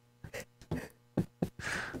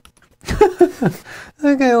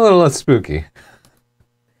 Okay, a little less spooky.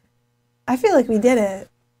 I feel like we did it.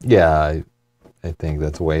 Yeah, I think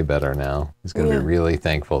that's way better now. He's going to Yeah. be really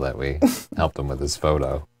thankful that we helped him with his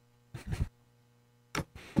photo.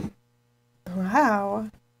 Wow.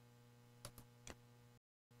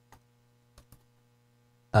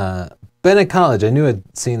 Bennett College, I knew I'd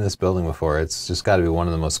seen this building before. It's just got to be one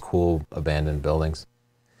of the most cool abandoned buildings.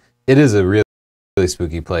 It is a really, really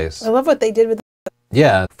spooky place. I love what they did with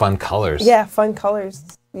Yeah, fun colors. Yeah, fun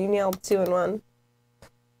colors. You nailed 2 in 1.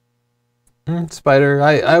 Spider,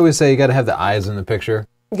 I always say you got to have the eyes in the picture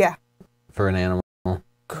Yeah. for an animal.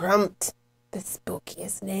 Grumped. The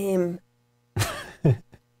spookiest name.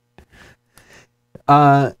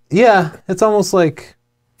 Yeah, it's almost like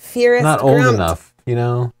Fierce not old Grumped. enough, you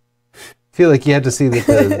know? I feel like you have to see that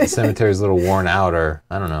the cemetery's a little worn out, or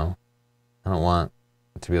I don't know. I don't want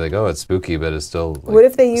it to be like, oh, it's spooky, but it's still like What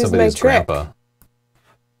if they used my somebody's trick? grandpa.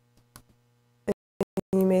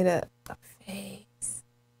 You made a face.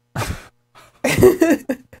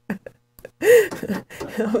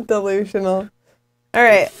 I'm delusional. All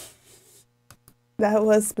right. That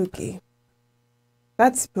was spooky.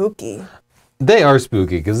 That's spooky. They are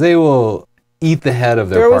spooky because they will eat the head of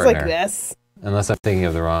their They're always partner. like this. Unless I'm thinking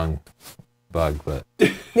of the wrong bug, but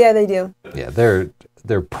Yeah, they do. yeah,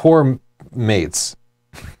 they're poor mates.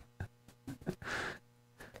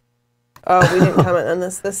 Oh, we didn't comment on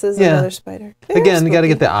this. This is Yeah. another spider. They're Again, you got to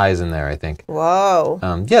get spooky. the eyes in there, I think. Whoa.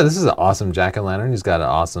 Yeah, this is an awesome jack-o'-lantern. He's got an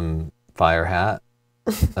awesome fire hat.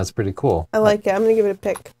 That's pretty cool. I like it. I'm going to give it a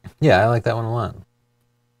pick. Yeah, I like that one a lot.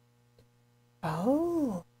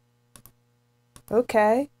 Oh.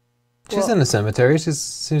 Okay. She's Well- in a cemetery. She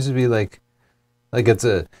seems to be like it's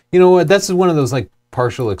a, you know what? That's one of those like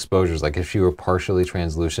partial exposures. Like if she were partially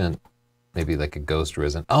translucent, maybe like a ghost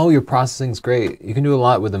risen. Oh, your processing's great. You can do a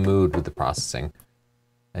lot with the mood with the processing.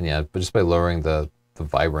 And yeah, but just by lowering the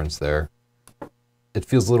vibrance there, it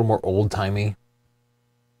feels a little more old timey.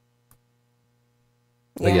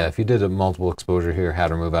 But yeah, if you did a multiple exposure here,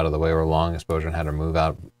 had her move out of the way, or a long exposure and had her move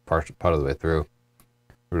out part of the way through,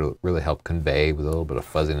 really help convey with a little bit of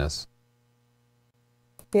fuzziness.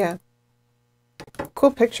 Yeah.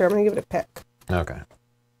 Cool picture. I'm going to give it a pick. Okay.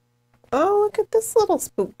 Oh, look at this little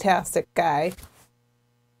spooktastic guy.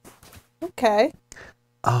 Okay.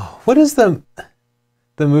 Oh, what is the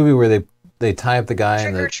movie where they tie up the guy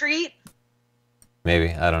and Trick or treat?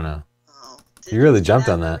 maybe, I don't know. Oh, You really didn't see jumped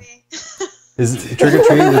that on that. movie? Is Trick or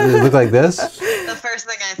Treat, does it look like this? The first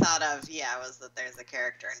thing I thought of, was that there's a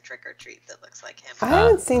character in Trick or Treat that looks like him. I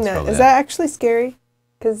haven't seen that's that. probably Is it. that actually scary?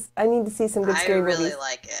 Because I need to see some good I scary really movies.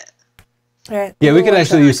 like it. All right. Yeah, we we'll could watch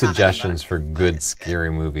actually that. use Comment suggestions about it. for good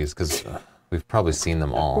scary movies because we've probably seen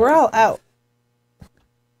them all. We're all out.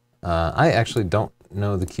 I actually don't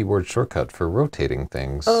know the keyboard shortcut for rotating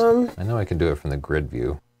things. I know I can do it from the grid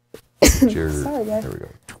view. Sorry, guys. There we go.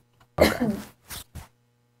 Okay.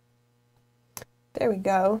 There we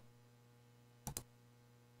go.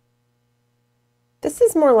 This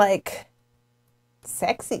is more like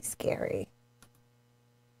sexy scary.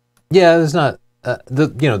 Yeah, there's not the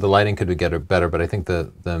the lighting could be better, but I think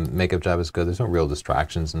the makeup job is good. There's no real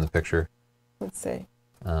distractions in the picture. Let's see.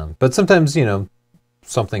 But sometimes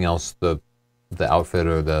something else, the outfit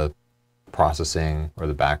or the processing or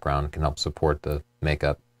the background can help support the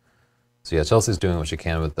makeup. So yeah, Chelsea's doing what she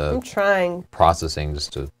can with the I'm trying. processing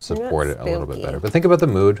just to support it a little bit spooky. better. But think about the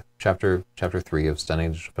mood. Chapter 3 of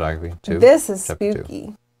Stunning Digital Photography too. This is Chapter 2.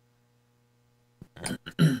 spooky.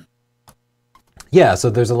 Yeah, so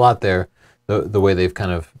there's a lot there. The way they've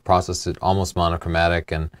kind of processed it, almost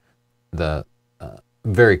monochromatic, and the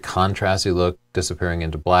very contrasty look disappearing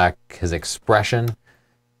into black. His expression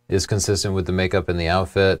is consistent with the makeup and the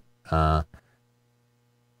outfit.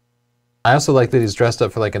 I also like that he's dressed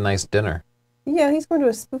up for like a nice dinner. Yeah, he's going to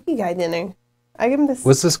a spooky guy dinner. I give him this.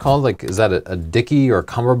 What's this called? Like, is that a dickie or a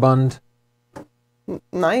cummerbund?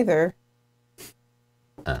 Neither.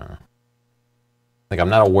 I don't know. Like, I'm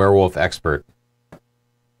not a werewolf expert.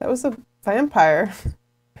 That was a vampire.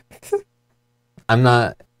 I'm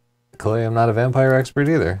not, Chloe, I'm not a vampire expert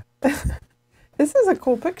either. This is a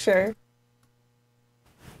cool picture.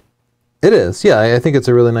 It is, yeah. I think it's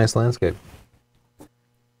a really nice landscape.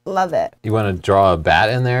 Love it. You want to draw a bat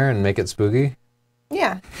in there and make it spooky?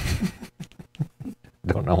 Yeah.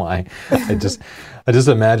 Don't know why. I just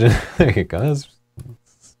imagine. There you go. That's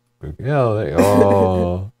spooky. Oh, there you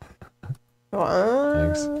go.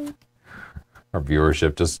 Thanks. Our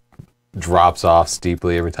viewership just drops off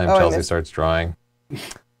steeply every time Chelsea starts drawing. I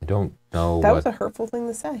don't know That what was a hurtful thing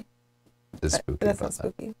to say. is spooky That's about not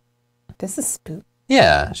spooky. This is spooky.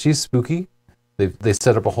 Yeah, she's spooky. They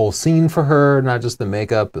set up a whole scene for her, not just the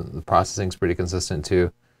makeup. The processing's pretty consistent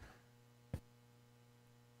too.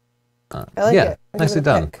 I like yeah, it. I give nicely it a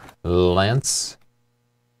done. pick. Lance.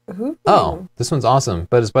 Ooh. Oh, this one's awesome,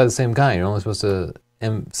 but it's by the same guy. You're only supposed to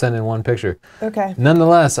send in one picture. Okay.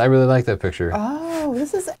 Nonetheless, I really like that picture. Oh,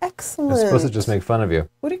 this is excellent. It's supposed to just make fun of you.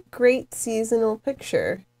 What a great seasonal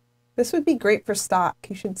picture. This would be great for stock.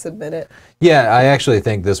 You should submit it. Yeah, I actually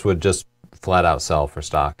think this would just flat out sell for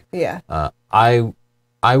stock. Yeah.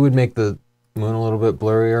 I would make the moon a little bit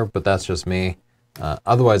blurrier, but that's just me.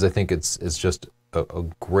 Otherwise, I think it's just a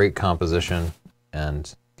great composition.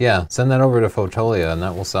 And yeah, send that over to Fotolia and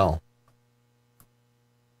that will sell.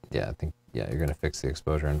 Yeah, I think, yeah, you're going to fix the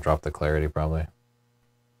exposure and drop the clarity probably.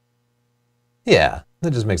 Yeah,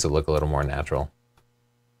 that just makes it look a little more natural.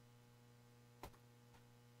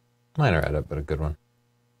 Minor edit, but a good one.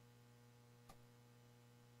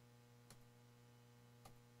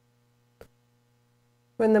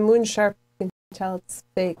 When the moon's sharp, you can tell it's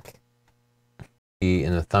fake.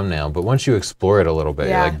 In the thumbnail, but once you explore it a little bit,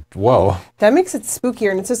 Yeah. you're like, whoa. That makes it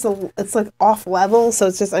spookier, and it's just it's like off level, so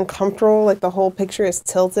it's just uncomfortable. Like the whole picture is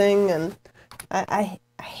tilting, and I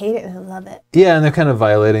hate it and I love it. Yeah, and they're kind of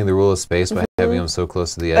violating the rule of space by having them so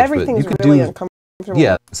close to the edge. Everything's but you could really do, uncomfortable.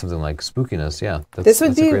 yeah, something like spookiness. Yeah, This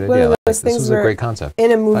would that's a be great one idea. of those This things was a where great concept.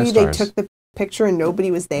 in a movie 5 they stars. took the picture and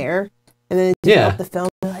nobody was there, and then they Yeah. developed the film.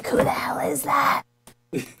 They're like, who the hell is that?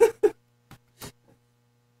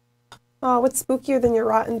 Oh, what's spookier than your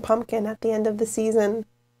rotten pumpkin at the end of the season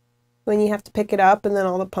when you have to pick it up and then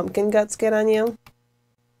all the pumpkin guts get on you?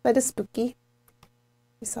 That is spooky.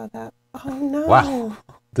 You saw that? Oh no. Wow.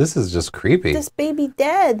 This is just creepy. This baby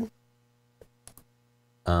dead.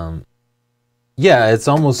 Yeah, it's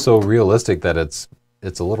almost so realistic that it's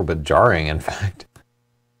a little bit jarring, in fact.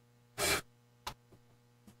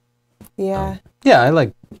 Yeah, Yeah, I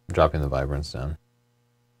like dropping the vibrance down.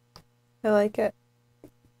 I like it.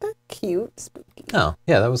 That's cute, spooky. Oh,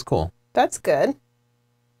 yeah, that was cool. That's good.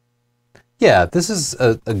 Yeah, this is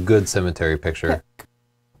a good cemetery picture.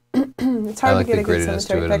 It's I hard like to get the a good grittiness to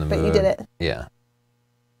cemetery it and pick, the but you mood. did it. Yeah.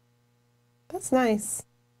 That's nice.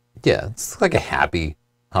 Yeah, it's like a happy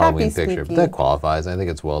Halloween picture, spooky. but that qualifies. I think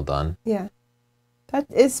it's well done. Yeah. That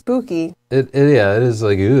is spooky. Yeah, it is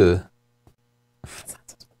like, ugh.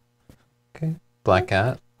 Okay, black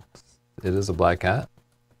cat. It is a black cat.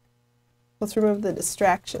 Let's remove the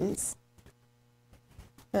distractions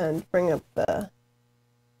and bring up the...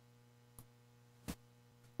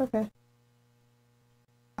 Okay.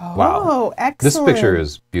 Oh, Wow. excellent. This picture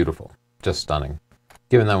is beautiful. Just stunning.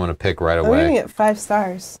 Giving that one a pick right I'm giving away. it 5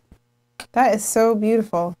 stars. That is so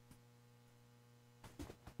beautiful.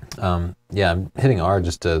 Yeah, I'm hitting R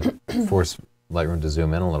just to force Lightroom to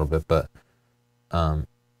zoom in a little bit, but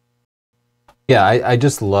yeah, I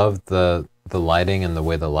just love the lighting and the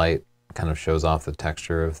way the light kind of shows off the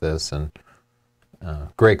texture of this, and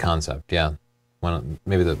great concept. Yeah,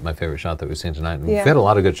 maybe my favorite shot that we've seen tonight. Yeah. We've had a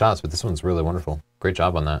lot of good shots, but this one's really wonderful. Great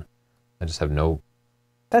job on that. I just have no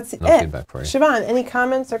That's no it. feedback for you. Siobhan, any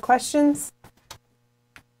comments or questions?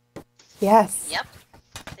 Yes. Yep.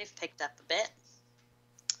 They've picked up a bit.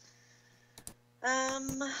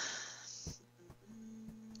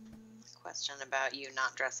 Question about you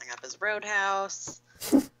not dressing up as Roadhouse.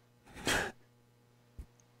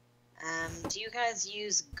 Do you guys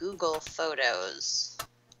use Google Photos?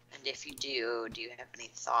 And if you do you have any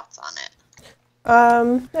thoughts on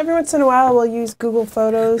it? Every once in a while we'll use Google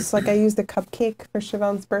Photos. Like I used the cupcake for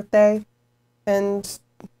Siobhan's birthday. And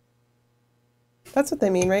that's what they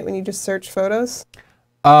mean, right? When you just search photos?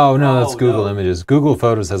 Oh, no, that's Oh, Google no. Images. Google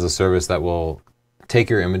Photos has a service that will take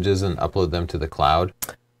your images and upload them to the cloud.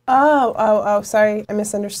 Oh, sorry. I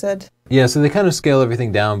misunderstood. Yeah, so they kind of scale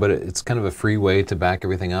everything down, but it's kind of a free way to back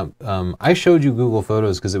everything up. I showed you Google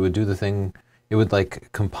Photos because it would do the thing, it would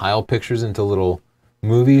like compile pictures into little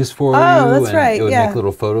movies for you. that's and right, it would yeah. make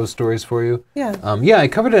little photo stories for you. Yeah. Yeah, I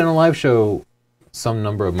covered it in a live show some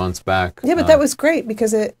number of months back. Yeah, but that was great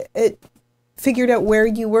because it figured out where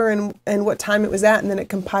you were and what time it was at, and then it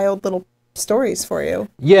compiled little stories for you.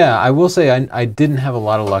 Yeah, I will say I didn't have a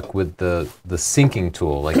lot of luck with the syncing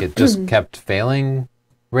tool. Like it just kept failing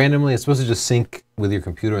randomly. It's supposed to just sync with your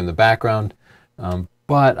computer in the background.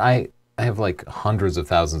 But I have like hundreds of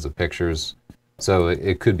thousands of pictures, so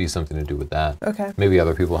it could be something to do with that. Okay. Maybe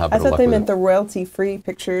other people have I better thought luck they with meant it. the royalty-free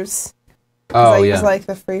pictures. Oh, I yeah. use like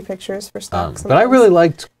the free pictures for stock. But I sometimes. really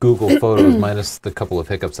liked Google Photos minus the couple of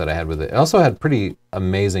hiccups that I had with it. It also had pretty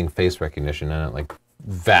amazing face recognition in it, like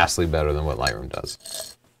vastly better than what Lightroom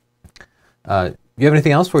does. You have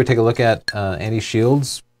anything else before we take a look at Andy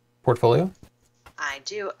Shields' portfolio? I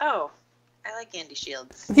do. Oh, I like Andy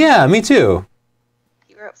Shields. Yeah, me too.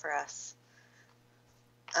 He wrote for us.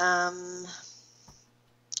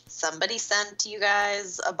 Somebody sent you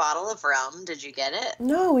guys a bottle of rum. Did you get it?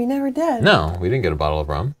 No, we never did. No, we didn't get a bottle of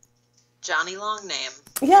rum. Johnny Longname.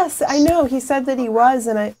 Yes, I know. He said that he was,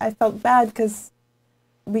 and I felt bad because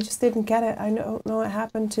we just didn't get it. I don't know what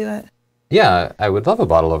happened to it. Yeah, I would love a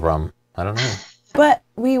bottle of rum. I don't know. But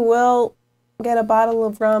we will get a bottle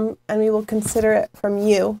of rum, and we will consider it from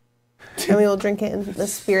you, and we will drink it in the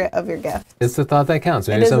spirit of your gift. It's the thought that counts.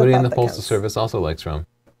 It Maybe is the somebody in thought the that Postal counts. Service also likes rum.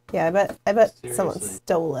 Yeah, I bet someone Seriously.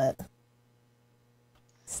 stole it.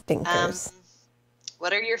 Stinkers.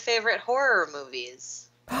 What are your favorite horror movies?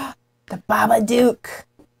 The Babadook.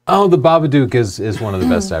 Oh, The Babadook is one of the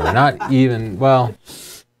best ever. Not even, well,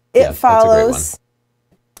 Yeah, It that's a great follows.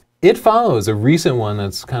 It Follows, a recent one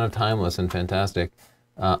that's kind of timeless and fantastic.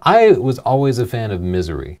 I was always a fan of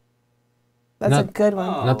Misery. That's a Not- good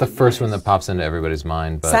one. Not the first one nice. that pops into everybody's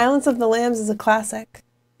mind, but Silence of the Lambs is a classic.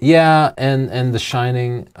 yeah, and The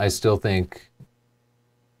Shining, I still think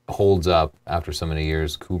holds up after so many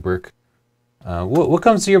years. Kubrick. What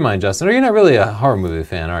comes to your mind, Justin? Or you're not really a horror movie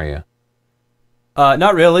fan, are you?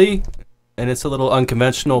 Not really, and it's a little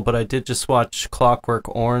unconventional, but I did just watch Clockwork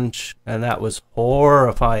Orange, and that was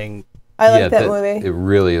horrifying. I like that movie. It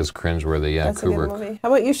really is cringeworthy. Yeah, That's a Kubrick. good movie. How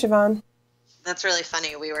about you, Siobhan? That's really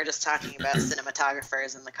funny. We were just talking about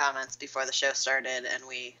cinematographers in the comments before the show started, and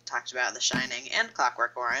we talked about The Shining and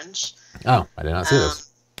Clockwork Orange. Oh, I did not see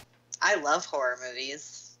this. I love horror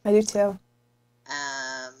movies. I do too.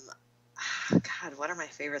 God, what are my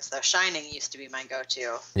favorites though? Shining used to be my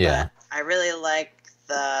go-to. Yeah. But I really like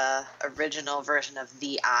the original version of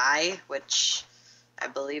The Eye, which I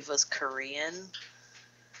believe was Korean.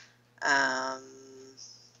 I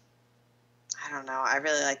don't know. I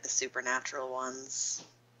really like the supernatural ones.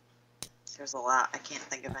 There's a lot. I can't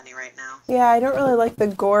think of any right now. Yeah, I don't really like the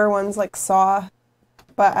gore ones like Saw,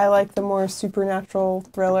 but I like the more supernatural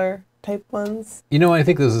thriller type ones. You know, I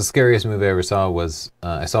think this was the scariest movie I ever saw was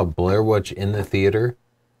I saw Blair Witch in the theater.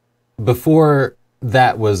 Before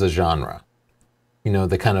that was a genre. You know,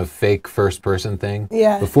 the kind of fake first-person thing.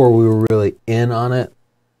 Yeah. Before we were really in on it.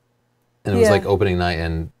 And it was Yeah. like opening night,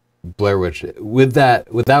 and Blair Witch, with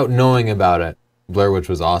that, without knowing about it, Blair Witch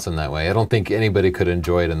was awesome that way. I don't think anybody could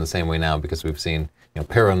enjoy it in the same way now because we've seen, you know,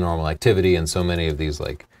 Paranormal Activity and so many of these,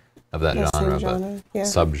 like, of that Yeah, genre, same genre, but yeah.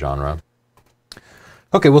 subgenre.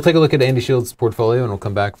 Okay, we'll take a look at Andy Shields' portfolio, and we'll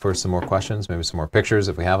come back for some more questions, maybe some more pictures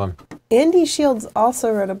if we have them. Andy Shields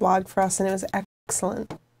also wrote a blog for us, and it was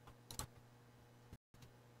excellent.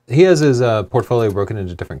 He has his portfolio broken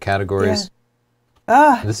into different categories.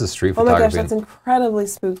 Ah, This is street oh my gosh, photography. that's incredibly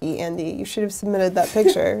spooky, Andy. You should have submitted that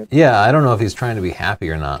picture. Yeah, I don't know if he's trying to be happy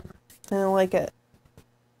or not. I don't like it.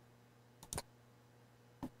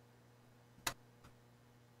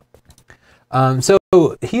 So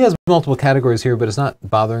he has multiple categories here, but it's not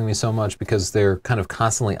bothering me so much because they're kind of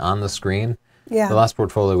constantly on the screen. Yeah. The last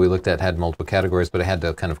portfolio we looked at had multiple categories, but I had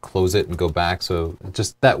to kind of close it and go back. So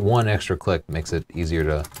just that one extra click makes it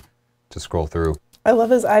easier to scroll through. I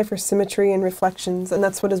love his eye for symmetry and reflections, and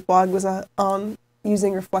that's what his blog was on,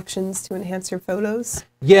 using reflections to enhance your photos.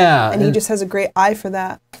 Yeah. And he just has a great eye for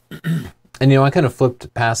that. And you know, I kind of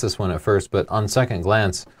flipped past this one at first, but on second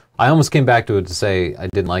glance, I almost came back to it to say I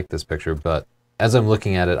didn't like this picture, but as I'm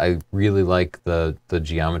looking at it, I really like the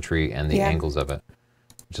geometry and the angles of it.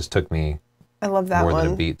 It just took me I love that more one.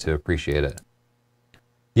 than a beat to appreciate it.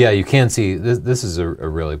 Yeah, you can see this is a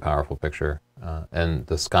really powerful picture. And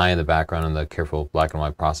the sky in the background and the careful black and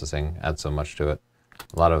white processing add so much to it.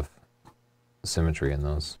 A lot of symmetry in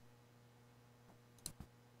those.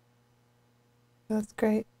 That's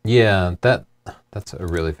great. Yeah, that's a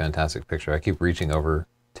really fantastic picture. I keep reaching over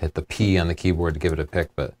to hit the P on the keyboard to give it a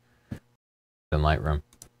pick, but in Lightroom.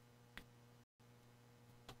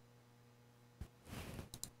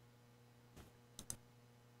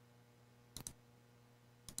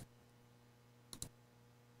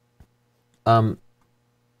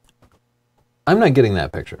 I'm not getting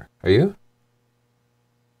that picture. Are you?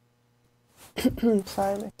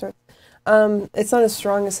 Sorry, my throat. It's not as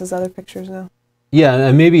strong as his other pictures now. Yeah,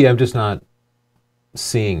 and maybe I'm just not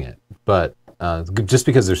seeing it, but just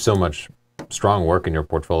because there's so much strong work in your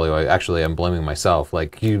portfolio, I actually am blaming myself.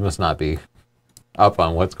 Like, you must not be up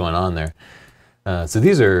on what's going on there. So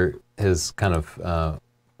these are his kind of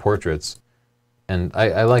portraits, and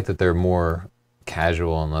I like that they're more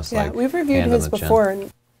casual and less like we've reviewed hand on his the chin. before.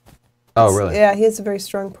 And Oh, really? Yeah, he has a very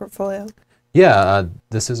strong portfolio. Yeah,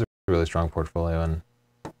 this is a really strong portfolio, and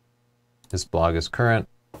his blog is current.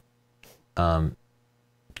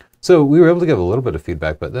 So we were able to give a little bit of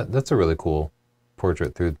feedback, but that's a really cool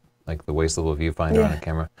portrait through like the waist level viewfinder on a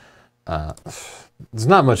camera. There's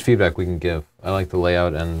not much feedback we can give. I like the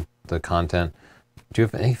layout and the content. Do you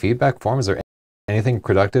have any feedback for him? Is there anything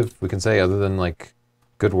productive we can say other than like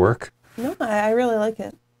good work? No, I really like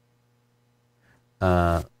it.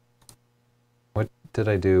 What did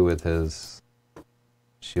I do with his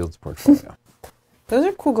Shields portfolio? Those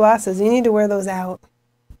are cool glasses. You need to wear those out.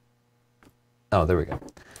 Oh, there we go.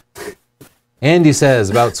 Andy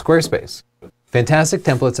says about Squarespace. Fantastic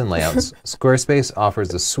templates and layouts. Squarespace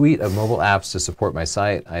offers a suite of mobile apps to support my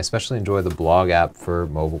site. I especially enjoy the blog app for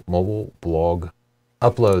mobile blog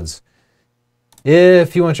uploads.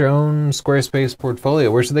 If you want your own Squarespace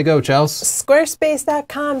portfolio, where should they go, Chels?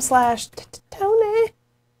 Squarespace.com/Tony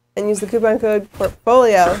and use the coupon code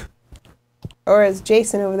portfolio. Or as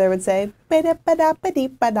Jason over there would say,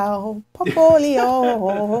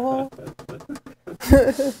 portfolio.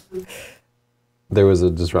 There was a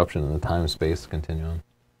disruption in the time-space continuum.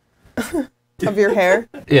 Of your hair?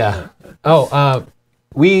 Yeah. Oh,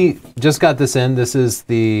 we just got this in. This is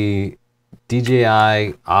the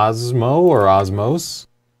DJI Osmo or Osmos,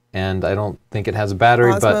 and I don't think it has a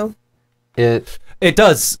battery, Osmo. but It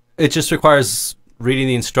does. It just requires reading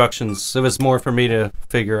the instructions. It was more for me to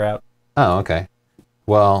figure out. Oh, okay.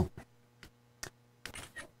 Well.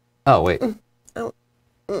 Oh, wait. Oh.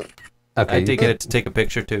 Okay. I did get it to take a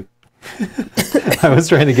picture too. I was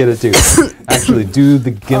trying to get it to actually do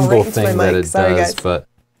the gimbal right into thing my that mic. it Sorry, does, guys. but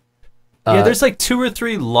Yeah, there's like 2 or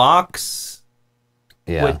 3 locks,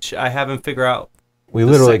 yeah, which I haven't figured out. we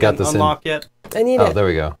the literally got second this unlock yet. I need in. Oh, it. there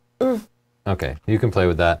we go. Okay, you can play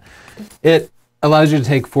with that. It allows you to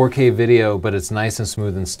take 4K video, but it's nice and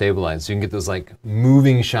smooth and stabilized. So you can get those like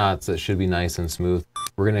moving shots that should be nice and smooth.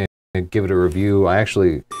 We're gonna give it a review. I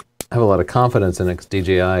actually have a lot of confidence in it because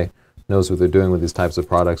DJI knows what they're doing with these types of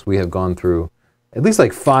products. We have gone through at least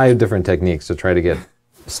like 5 different techniques to try to get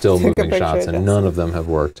still Take a moving picture shots, of and this. none of them have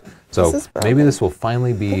worked. So This is maybe broken. this will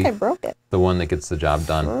finally I be think I broke it. the one that gets the job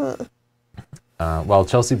done. While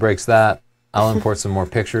Chelsea breaks that, I'll import some more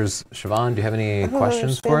pictures. Siobhan, do you have any I don't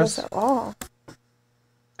questions for understand us? this at all.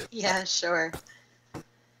 Yeah, sure.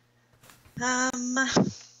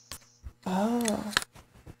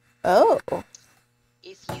 Oh.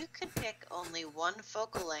 If you could pick only one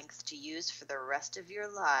focal length to use for the rest of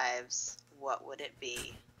your lives, what would it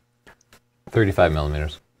be? 35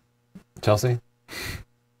 millimeters. Chelsea?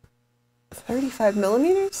 35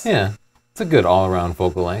 millimeters? Yeah, it's a good all-around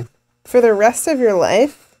focal length. For the rest of your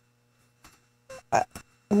life?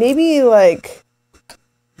 Maybe like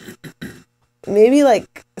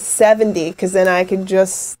 70, because then I could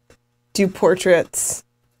just do portraits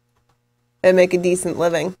and make a decent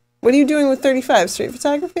living. What are you doing with 35? Street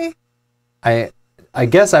photography? I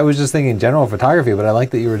guess I was just thinking general photography, but I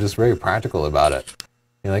like that you were just very practical about it.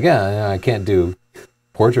 You're like, yeah, I can't do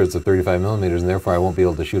portraits of 35 millimeters, and therefore I won't be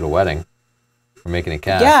able to shoot a wedding or make any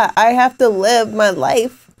cash. Yeah, I have to live my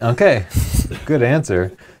life. Okay, good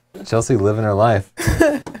answer. Chelsea living her life.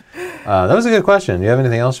 That was a good question. Do you have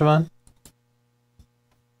anything else, Siobhan?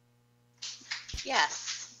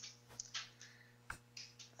 Yes.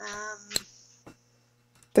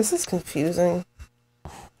 This is confusing.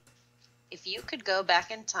 If you could go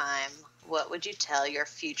back in time, what would you tell your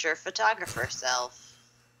future photographer self?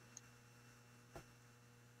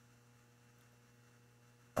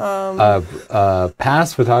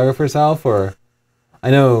 Past photographer self, or I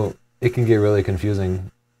know it can get really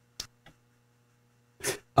confusing.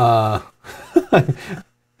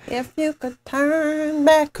 If you could turn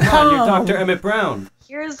back Come on, you're home. Dr. Emmett Brown.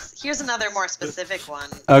 Here's another more specific one.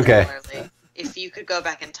 Okay. Similarly. If you could go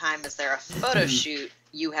back in time, is there a photo shoot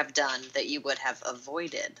you have done that you would have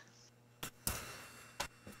avoided?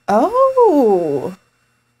 Oh,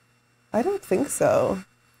 I don't think so.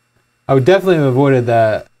 I would definitely have avoided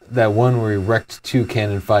that one where we wrecked 2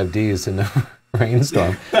 Canon 5Ds in a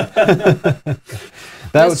rainstorm.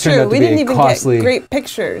 That That's turned true. out to We be didn't a even costly. get great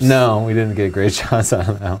pictures. No, we didn't get great shots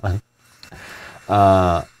on that one.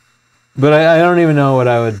 But I don't even know what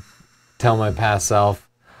I would tell my past self.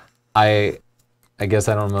 I guess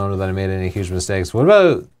I don't know that I made any huge mistakes. What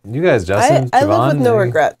about you guys, Justin? I live Siobhan? with no Any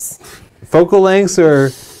regrets. Focal lengths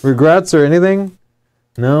or regrets or anything?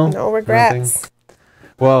 No? No regrets. Nothing?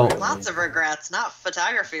 Well, Lots of regrets, not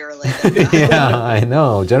photography related. yeah, I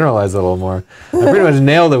know. Generalize it a little more. I pretty much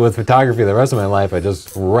nailed it with photography. The rest of my life, I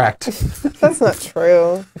just wrecked. That's not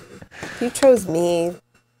true. You chose me.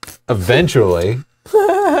 Eventually.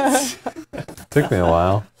 Took me a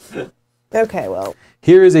while. Okay, well.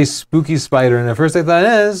 Here is a spooky spider, and at first I thought,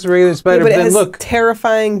 it's a regular spider, but but it then has look.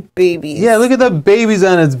 terrifying babies. Yeah, look at the babies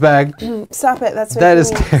on its back. Stop it. That's That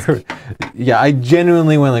is making me- terrible. Yeah, I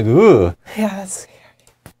genuinely went like, ooh. Yeah, that's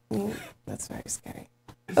scary. That's very scary.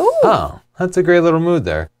 Ooh, Oh, that's a great little mood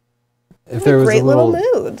there. If a there was great a little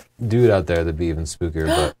mood. dude out there, that'd be even spookier,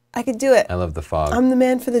 but I could do it. I love the fog. I'm the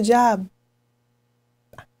man for the job.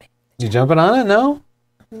 You jumping on it? No?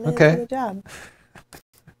 I'm the man Okay. for the job.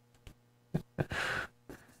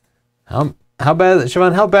 How bad,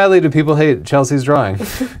 Siobhan, how badly do people hate Chelsea's drawing?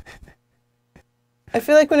 I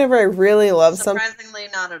feel like whenever I really love something, Surprisingly,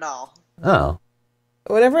 not at all. Oh,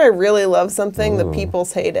 whenever I really love something, the Ooh.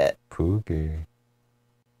 peoples hate it. spooky.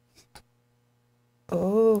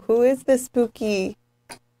 Oh, who is this spooky?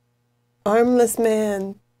 Armless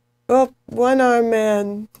man. Oh, one arm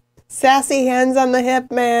man. Sassy hands on the hip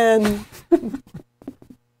man.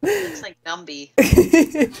 Looks like Gumby.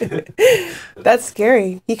 That's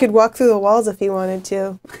scary. He could walk through the walls if he wanted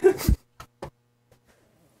to.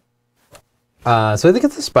 So I think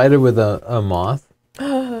it's a spider with a moth.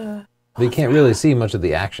 But you can't really see much of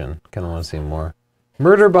the action. Kind of want to see more.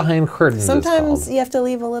 Murder Behind Curtains. Sometimes it's you have to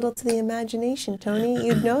leave a little to the imagination, Tony.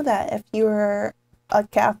 You'd know that if you were a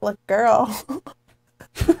Catholic girl.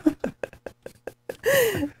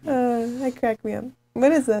 That cracked me up.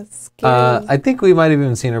 What is this? called. I think we might have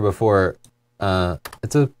even seen her before.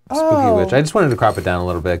 It's a spooky Oh. witch. I just wanted to crop it down a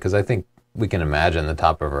little bit because I think we can imagine the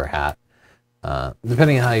top of her hat.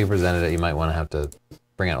 Depending on how you presented it, you might want to have to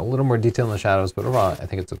bring out a little more detail in the shadows, but overall, I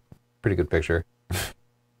think it's a pretty good picture.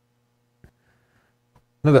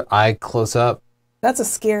 Another eye close-up That's a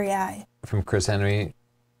scary eye. from Chris Henry.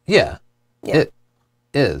 Yeah, Yeah. it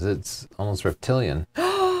is. It's almost reptilian.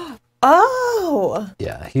 Oh!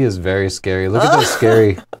 Yeah, he is very scary. Look at those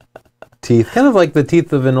scary teeth. Kind of like the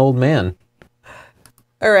teeth of an old man.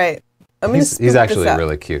 All right. I'm gonna He's spook this actually up.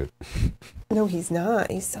 really cute. No, he's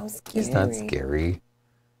not. He's so scary. He's not scary.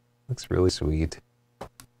 Looks really sweet.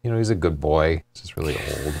 You know, he's a good boy. He's just really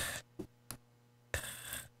old.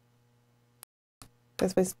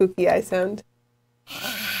 That's my spooky eye sound.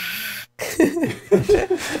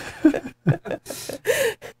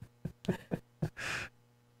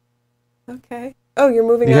 Okay. Oh, you're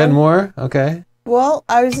moving You on? had more? Okay. Well,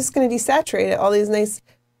 I was just going to desaturate it. All these nice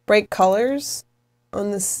bright colors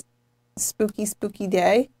on this spooky, spooky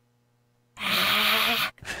day.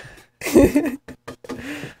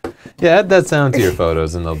 Yeah, add that sound to your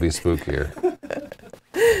photos and they'll be spookier.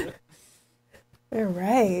 All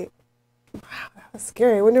right. Wow, that was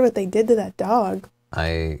scary. I wonder what they did to that dog.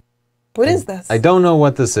 What is this? I don't know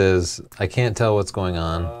what this is. I can't tell what's going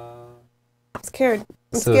on. I'm scared.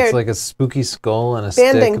 I'm So scared. it's like a spooky skull and a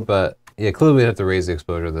Banding. stick, but yeah, clearly we'd have to raise the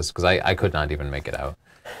exposure of this because I could not even make it out.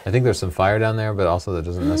 I think there's some fire down there, but also that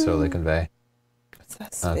doesn't necessarily convey. What's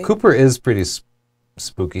that space? Cooper is pretty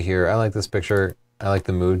spooky here. I like this picture. I like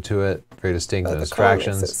the mood to it. Very distinct. Oh, No the color makes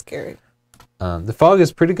distractions. it scary. The fog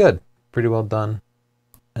is pretty good. Pretty well done.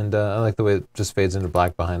 And I like the way it just fades into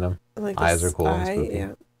black behind him. I like Eyes this are cool and eye, spooky.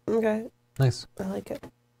 Yeah. Okay. Nice. I like it.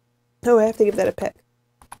 Oh, I have to give that a pick.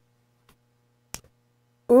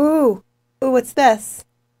 Ooh, what's this?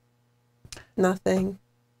 Nothing.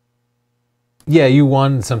 Yeah, you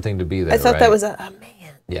wanted something to be there. I thought right? that was a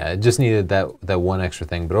man. Yeah, it just needed that one extra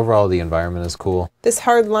thing. But overall, the environment is cool. This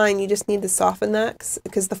hard line, you just need to soften that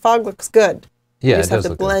because the fog looks good. Yeah, You just it have does to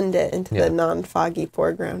look good. blend it into the non-foggy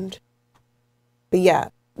foreground. But yeah,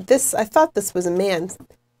 I thought this was a man.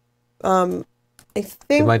 I It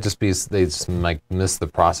think, might just be they just might miss the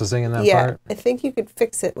processing in that yeah, part. I think you could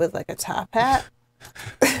fix it with like a top hat.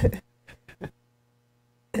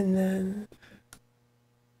 And then,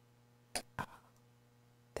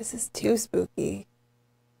 this is too spooky.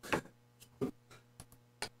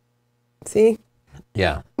 See?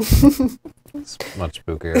 Yeah, it's much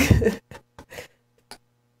spookier.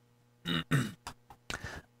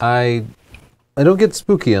 I don't get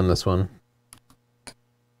spooky on this one.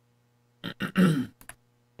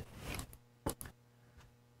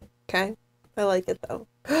 Okay. I like it though.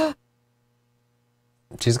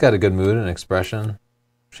 She's got a good mood and expression.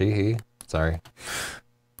 He. Sorry.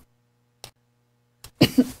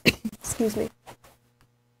 Excuse me.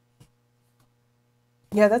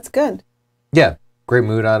 Yeah, that's good. Yeah, great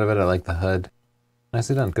mood out of it. I like the HUD.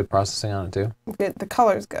 Nicely done. Good processing on it too. Good. The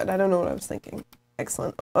color's good. I don't know what I was thinking.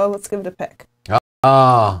 Excellent. Oh, let's give it a pick.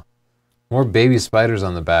 Ah, more baby spiders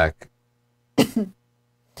on the back.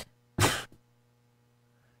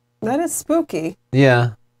 That is spooky.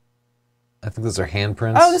 Yeah. I think those are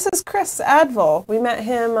handprints. Oh, this is Chris Advil. We met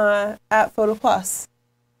him at Photo Plus.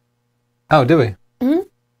 Oh, did we?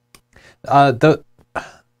 Mm-hmm.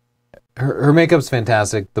 Her makeup's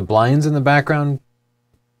fantastic. The blinds in the background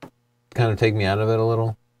kind of take me out of it a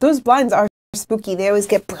little. Those blinds are spooky. They always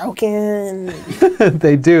get broken.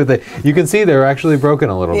 They do. You can see they're actually broken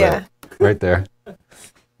a little Yeah. bit right there.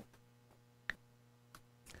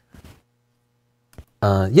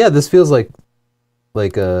 Yeah, this feels like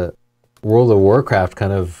a World of Warcraft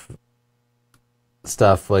kind of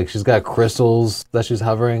stuff. Like she's got crystals that she's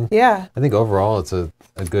hovering. Yeah. I think overall it's a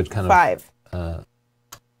good kind 5. of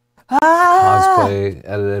Ah! cosplay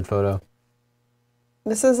edited photo.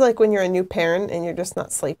 This is like when you're a new parent and you're just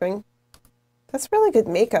not sleeping. That's really good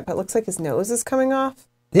makeup. It looks like his nose is coming off.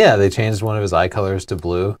 Yeah, they changed one of his eye colors to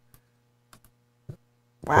blue.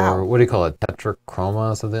 Wow. Or what do you call it?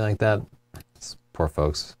 Tetrachroma, something like that. Poor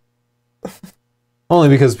folks. Only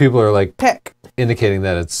because people are like Pick. indicating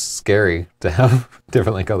that it's scary to have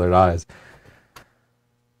differently colored eyes.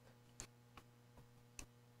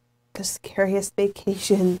 The scariest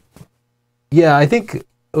vacation. Yeah, I think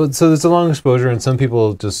so. There's a long exposure, and some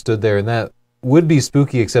people just stood there, and that would be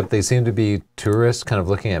spooky. Except they seem to be tourists, kind of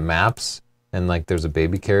looking at maps, and like there's a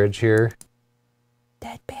baby carriage here.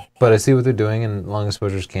 Dead baby. But I see what they're doing, and long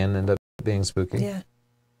exposures can end up being spooky. Yeah.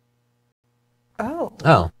 Oh.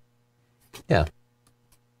 Oh, yeah.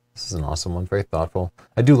 This is an awesome one. Very thoughtful.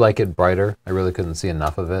 I do like it brighter. I really couldn't see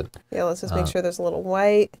enough of it. Yeah, let's just make sure there's a little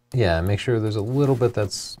white. Yeah, make sure there's a little bit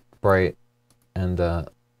that's bright, and And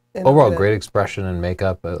overall I'm gonna- great expression and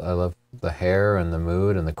makeup. I love the hair and the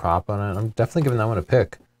mood and the crop on it. I'm definitely giving that one a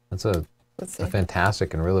pick. That's a Let's see.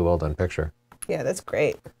 fantastic and really well done picture. Yeah, that's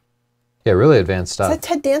great. Yeah, really advanced Is stuff. that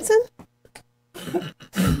Ted Danson?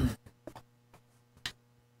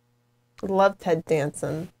 Love Ted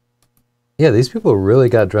Danson. Yeah, these people really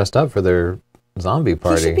got dressed up for their zombie He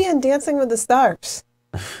party. should be in Dancing with the Stars.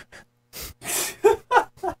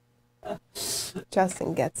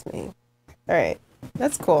 Justin gets me. All right.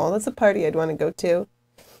 That's cool. That's a party I'd want to go to.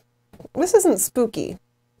 This isn't spooky,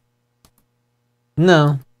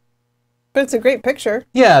 No. but it's a great picture.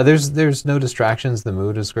 Yeah, there's no distractions. The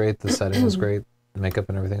mood is great. The setting was great. The makeup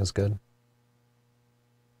and everything is good.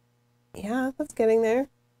 Yeah, that's getting there.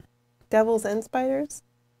 Devils and spiders.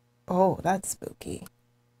 Oh, that's spooky.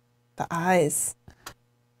 The eyes.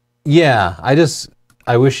 Yeah,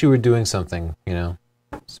 I wish you were doing something,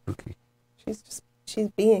 spooky. She's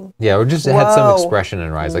being. Yeah, or just had some Whoa. expression in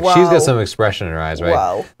her eyes. Like she's Whoa. got some expression in her eyes, right?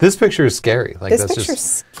 Whoa. This picture is scary. Like This that's picture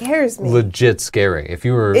just scares me. legit scary. If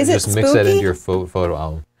you were Is it just mix that spooky? into your photo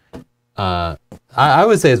album, I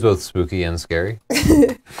would say it's both spooky and scary.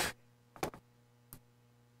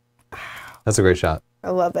 That's a great shot.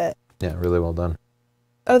 I love it. Yeah, really well done.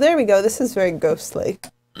 Oh, there we go. This is very ghostly.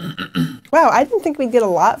 Wow, I didn't think we'd get a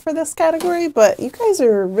lot for this category, but you guys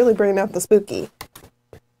are really bringing out the spooky.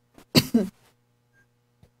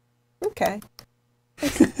 Okay.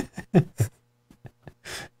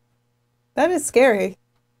 That is scary.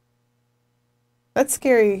 That's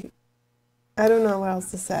scary. I don't know what else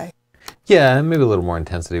to say. Yeah, and maybe a little more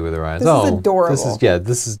intensity with her eyes. This is adorable.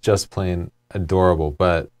 This is just plain adorable.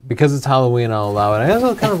 But because it's Halloween, I'll allow it. I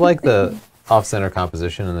also kind of like the off-center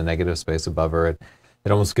composition and the negative space above her.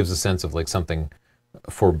 It almost gives a sense of like something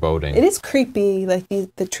foreboding. It is creepy, like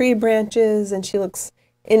the tree branches, and she looks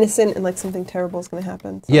innocent and like something terrible is going to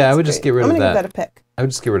happen. So Yeah, I that's would just great. get rid I'm of gonna that. give that a pick. I would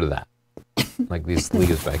just get rid of that. Like these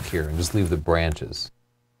leaves back here, and just leave the branches.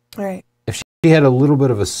 All right. If she had a little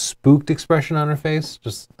bit of a spooked expression on her face,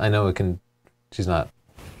 I know it can, she's not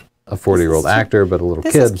a 40-year-old actor, but a little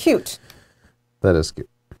This kid. is cute. That is cute.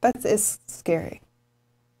 That is scary.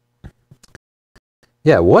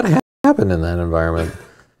 Yeah, what happened in that environment?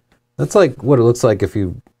 That's like what it looks like if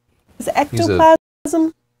you Is it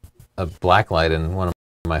ectoplasm? a black light in one of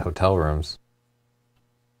my hotel rooms.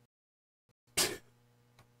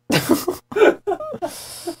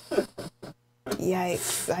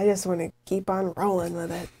 Yikes. I just want to keep on rolling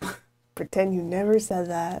with it. Pretend you never said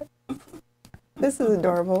that. This is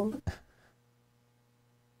adorable.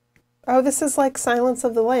 Oh, this is like Silence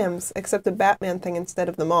of the Lambs, except a Batman thing instead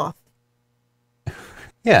of the moth.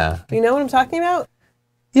 Yeah. You know what I'm talking about?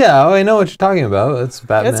 Yeah, I know what you're talking about. It's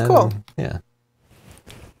Batman. That's cool. Yeah.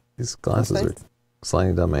 These glasses That's are nice.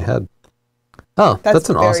 sliding down my head. Oh, That's that's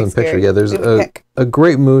an very awesome picture. scary. Yeah, there's Give a pick. a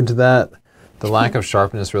great mood to that. The lack of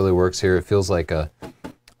sharpness really works here. It feels like a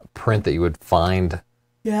print that you would find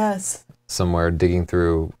Yes. somewhere digging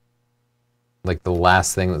through, like the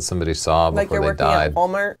last thing that somebody saw Like before you're they working died. at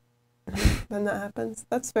Walmart. Then that happens.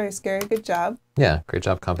 That's very scary. Good job. Yeah, great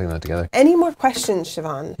job comping that together. Any more questions,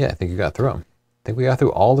 Siobhan? Yeah, I think you got through them. I think we got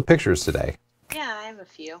through all the pictures today. Yeah, I have a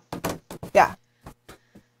few. Yeah.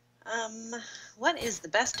 What is the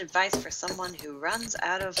best advice for someone who runs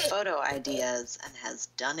out of photo ideas and has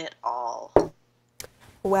done it all?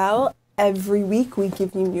 Well, every week we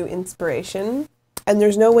give you new inspiration, and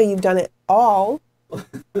there's no way you've done it all.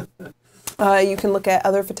 You can look at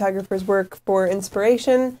other photographers' work for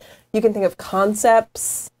inspiration. You can think of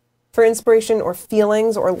concepts for inspiration or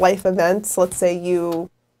feelings or life events. Let's say you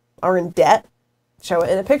are in debt, show it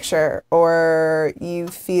in a picture. Or you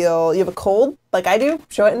feel you have a cold, like I do,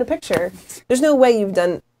 show it in a picture. There's no way you've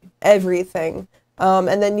done everything.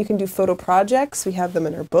 And then you can do photo projects. We have them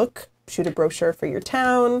in our book. Shoot a brochure for your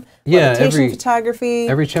town. Yeah, levitation photography.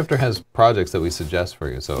 Every chapter has projects that we suggest for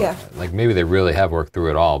you. So, Yeah. like, maybe they really have worked through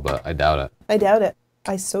it all, but I doubt it. I doubt it.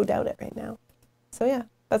 I so doubt it right now. So yeah,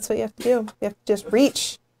 that's what you have to do. You have to just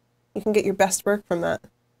reach. You can get your best work from that.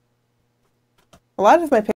 A lot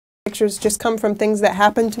of my pictures just come from things that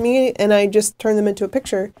happened to me, and I just turn them into a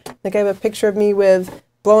picture. Like I have a picture of me with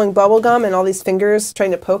blowing bubble gum and all these fingers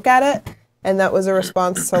trying to poke at it, and that was a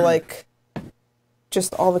response to like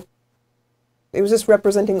just all the. It was just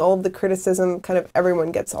representing all of the criticism kind of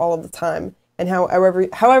everyone gets all of the time, and however,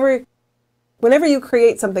 whenever you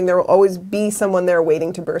create something, there will always be someone there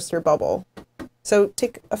waiting to burst your bubble. So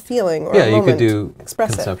take a feeling or a You moment, could do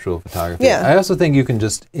express conceptual photography. Yeah. I also think you can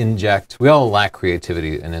just inject, we all lack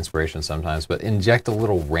creativity and inspiration sometimes, but inject a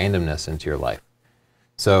little randomness into your life.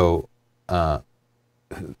 So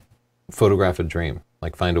photograph a dream,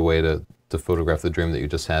 like find a way to photograph the dream that you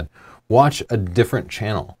just had. Watch a different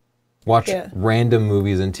channel. Watch random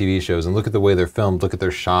movies and TV shows and look at the way they're filmed, look at their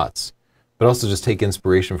shots, but also just take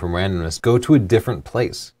inspiration from randomness. Go to a different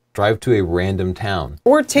place. Drive to a random town.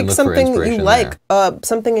 Or take look for something that you inspiration like, there.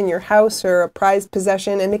 something in your house or a prized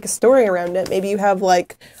possession, and make a story around it. Maybe you have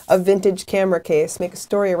like a vintage camera case, make a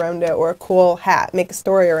story around it, or a cool hat, make a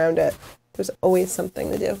story around it. There's always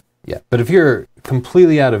something to do. Yeah, but if you're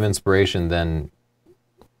completely out of inspiration, then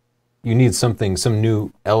you need something, some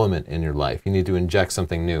new element in your life. You need to inject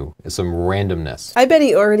something new, some randomness. I bet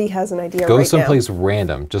he already has an idea Go right someplace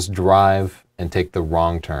random. Just drive and take the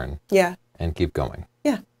wrong turn. Yeah. And keep going.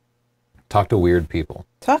 Yeah. Talk to weird people.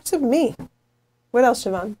 Talk to me. What else,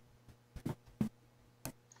 Siobhan?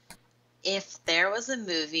 If there was a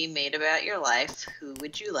movie made about your life, who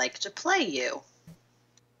would you like to play you?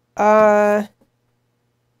 I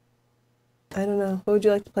don't know. Who would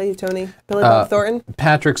you like to play you, Tony? Billy Bob Thornton?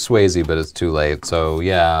 Patrick Swayze, but it's too late. So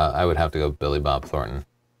yeah, I would have to go Billy Bob Thornton.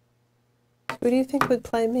 Who do you think would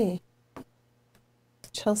play me?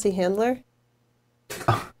 Chelsea Handler?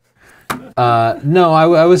 No,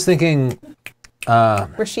 I was thinking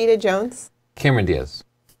Rashida Jones? Cameron Diaz.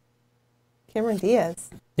 Cameron Diaz.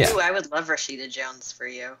 Yeah. Ooh, I would love Rashida Jones for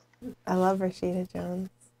you. I love Rashida Jones.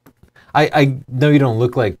 I know you don't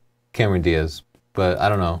look like Cameron Diaz, but I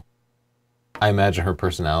don't know. I imagine her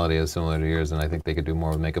personality is similar to yours, and I think they could do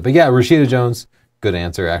more with makeup. But yeah, Rashida Jones, good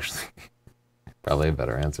answer, actually. Probably a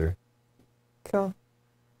better answer. Cool.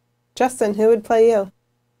 Justin, who would play you?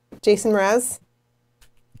 Jason Mraz?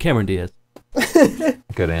 Cameron Diaz.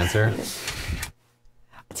 Good answer.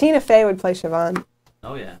 Tina Fey would play Siobhan.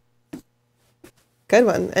 Oh, yeah. Good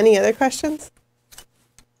one. Any other questions?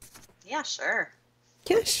 Yeah, sure.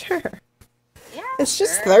 Yeah, sure. Yeah, It's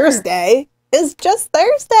just sure. Thursday. is just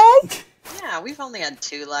Thursday. Yeah, we've only had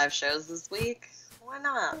 2 live shows this week. Why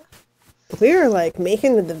not? We're like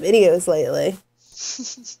making the videos lately.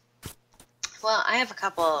 Well, I have a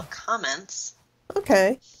couple comments.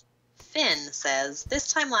 Okay. Finn says, this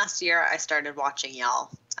time last year I started watching y'all.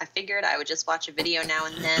 I figured I would just watch a video now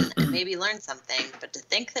and then and maybe learn something, but to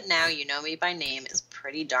think that now you know me by name is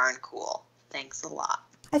pretty darn cool. Thanks a lot.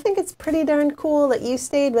 I think it's pretty darn cool that you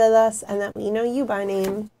stayed with us and that we know you by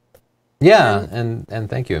name. Yeah, and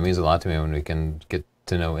thank you. It means a lot to me when we can get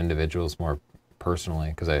to know individuals more personally,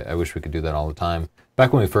 because I wish we could do that all the time.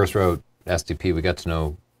 Back when we first wrote SDP, we got to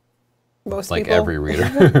know Most like people. every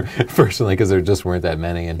reader personally, because there just weren't that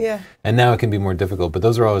many, and now it can be more difficult. But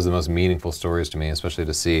those are always the most meaningful stories to me, especially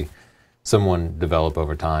to see someone develop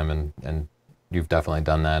over time, and you've definitely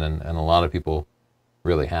done that, and a lot of people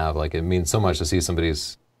really have. Like, it means so much to see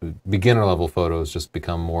somebody's beginner level photos just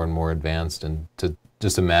become more and more advanced, and to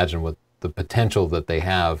just imagine what the potential that they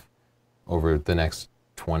have over the next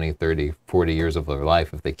 20, 30, 40 years of their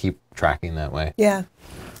life if they keep tracking that way. Yeah.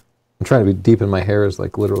 I'm trying to be deep, and my hair is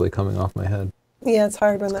like literally coming off my head. Yeah, it's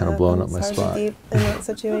hard when that kind of happens. blowing up my It's hard spot. to be deep in that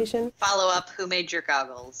situation. Follow up, who made your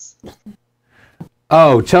goggles?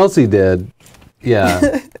 Oh, Chelsea did.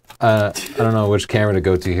 Yeah. I don't know which camera to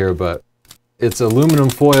go to here, but it's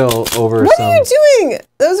aluminum foil over What are you doing?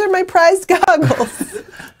 Those are my prized goggles.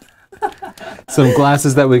 some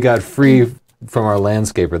glasses that we got free from our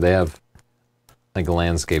landscaper. They have like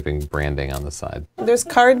landscaping branding on the side. There's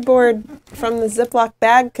cardboard from the Ziploc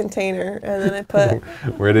bag container, and then I put...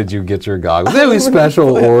 Where did you get your goggles? Yeah, we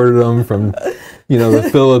special ordered them from, the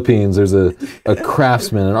Philippines. There's a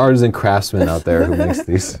craftsman, an artisan craftsman out there who makes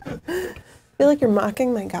these. I feel like you're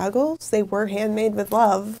mocking my goggles. They were handmade with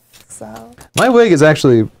love, so... My wig is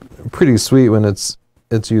actually pretty sweet when it's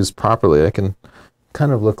used properly. I can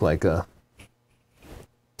kind of look like a...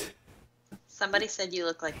 Somebody said you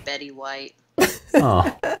look like Betty White.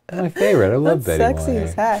 Oh, my favorite. I love That's Betty sexy White.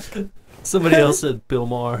 as heck. Somebody else said Bill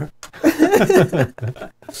Maher.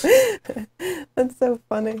 That's so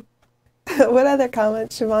funny. What other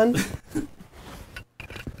comments, Siobhan?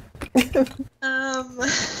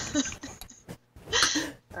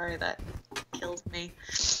 Sorry, that killed me.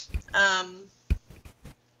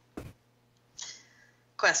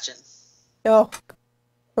 Question. Oh,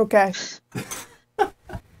 okay.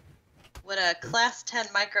 Would a Class 10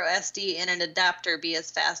 micro SD in an adapter be as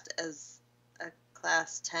fast as a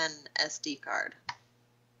Class 10 SD card?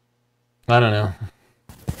 I don't know.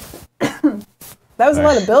 That was a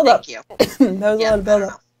lot of build-up. Thank you. That was a lot of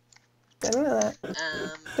build-up. I don't know that.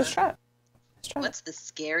 Just try it. Just try it. What's the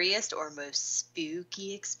scariest or most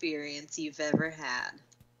spooky experience you've ever had?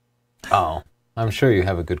 Oh, I'm sure you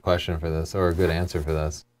have a good question for this, or a good answer for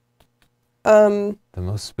this. I'll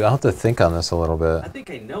have to think on this a little I bit. think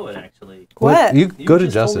I know it, actually. What? You go to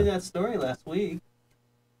just told Justin. me that story last week.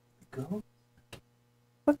 Go.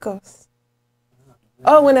 What ghost?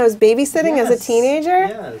 Oh, when I was babysitting as a Yes. teenager?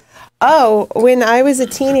 Yes. Oh, when I was a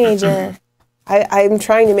teenager, I'm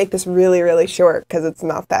trying to make this really, really short because it's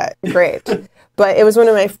not that great. But it was one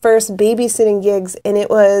of my first babysitting gigs, and it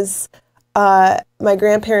was my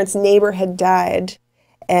grandparents' neighbor had died.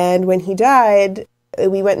 And when he died,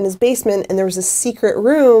 we went in his basement, and there was a secret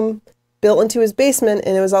room built into his basement,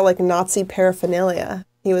 and it was all like Nazi paraphernalia.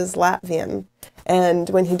 He was Latvian. And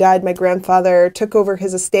when he died, my grandfather took over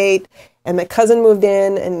his estate, and my cousin moved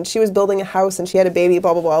in, and she was building a house, and she had a baby,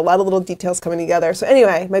 blah, blah, blah. A lot of little details coming together. So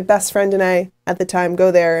anyway, my best friend and I, at the time,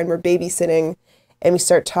 go there, and we're babysitting, and we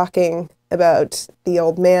start talking about the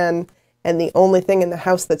old man, and the only thing in the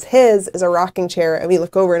house that's his is a rocking chair, and we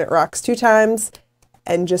look over, and it rocks 2 times,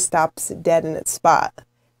 and just stops dead in its spot.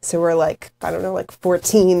 So we're like, I don't know, like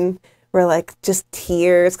 14. We're like, just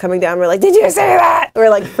tears coming down. We're like, did you say that? We're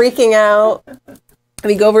like freaking out.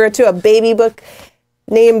 We go over to a baby book,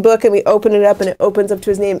 name book, and we open it up, and it opens up to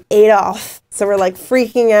his name, Adolf. So we're like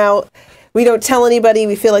freaking out. We don't tell anybody.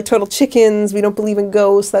 We feel like total chickens. We don't believe in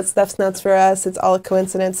ghosts. That stuff's nuts for us. It's all a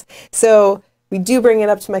coincidence. So we do bring it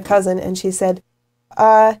up to my cousin, and she said,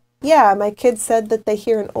 yeah, my kids said that they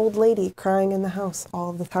hear an old lady crying in the house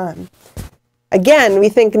all the time. Again, we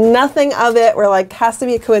think nothing of it. We're like, has to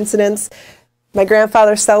be a coincidence. My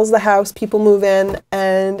grandfather sells the house, people move in,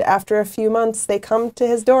 and after a few months, they come to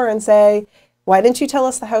his door and say, why didn't you tell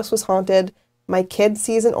us the house was haunted? My kid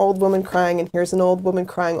sees an old woman crying and hears an old woman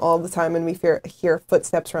crying all the time, and we hear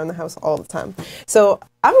footsteps around the house all the time. So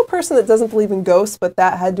I'm a person that doesn't believe in ghosts, but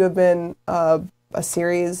that had to have been a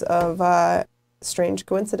series of strange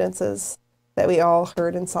coincidences that we all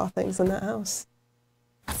heard and saw things in that house.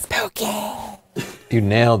 Spooky. You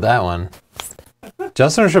nailed that one.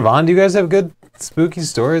 Justin or Siobhan, do you guys have good spooky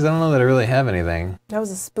stories? I don't know that I really have anything. That was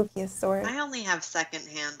the spookiest story. I only have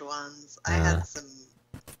secondhand ones. I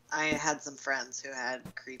had some friends who had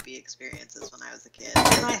creepy experiences when I was a kid,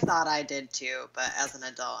 and I thought I did too. But as an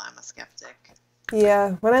adult, I'm a skeptic.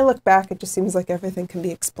 Yeah, when I look back, it just seems like everything can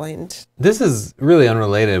be explained. This is really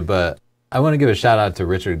unrelated, but I want to give a shout out to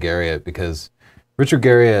Richard Garriott, because Richard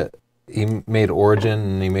Garriott, he made Origin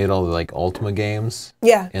and he made all the like Ultima games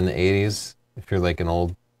Yeah, in the 80s. If you're like an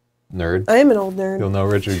old nerd, I am an old nerd. you'll know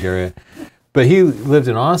Richard Garriott. But he lived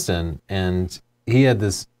in Austin, and he had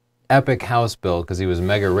this epic house built because he was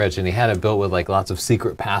mega rich, and he had it built with like lots of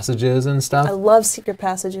secret passages and stuff. I love secret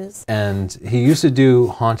passages. And he used to do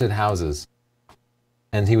haunted houses.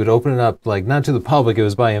 And he would open it up, like, not to the public, it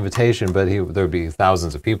was by invitation, but there would be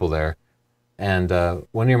thousands of people there. And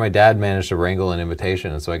one year my dad managed to wrangle an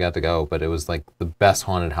invitation, and so I got to go, but it was like the best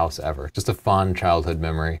haunted house ever. Just a fond childhood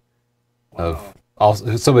memory of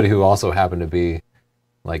also somebody who also happened to be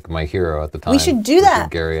like my hero at the time. We should do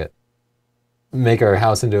that. Garriott. Make our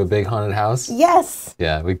house into a big haunted house. Yes.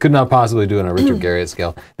 Yeah, we could not possibly do it on a Richard Garriott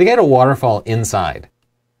scale. They had a waterfall inside.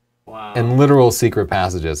 Wow. And literal secret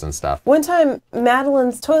passages and stuff. One time,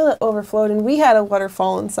 Madeline's toilet overflowed, and we had a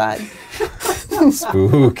waterfall inside.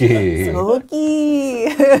 Spooky. Spooky.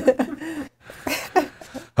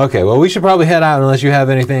 Okay, well, we should probably head out unless you have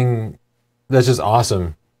anything that's just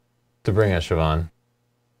awesome to bring us, Siobhan.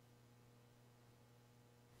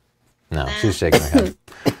 No, she's shaking her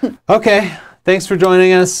head. Okay, thanks for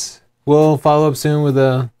joining us. We'll follow up soon with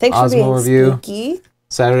a Thanks for Osmo being review. spooky.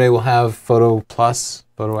 Saturday we'll have Photo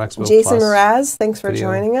Expo Jason Plus. Mraz, thanks for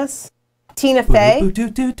video. joining us. Tina Fey.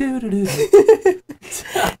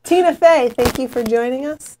 Tina Fey, thank you for joining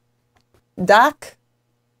us. Doc.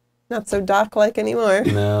 Not so Doc-like anymore.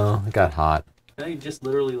 No, it got hot. Now you just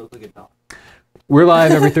literally look like a dog. We're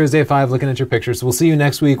live every Thursday at 5 looking at your pictures. So we'll see you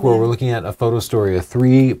next week where we're looking at a photo story, a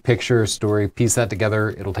 3-picture story. Piece that together.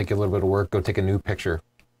 It'll take you a little bit of work. Go take a new picture.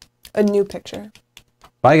 A new picture.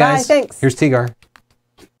 Bye, guys. Bye, thanks. Here's Tigar.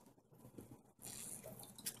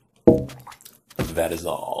 That is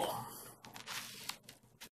all.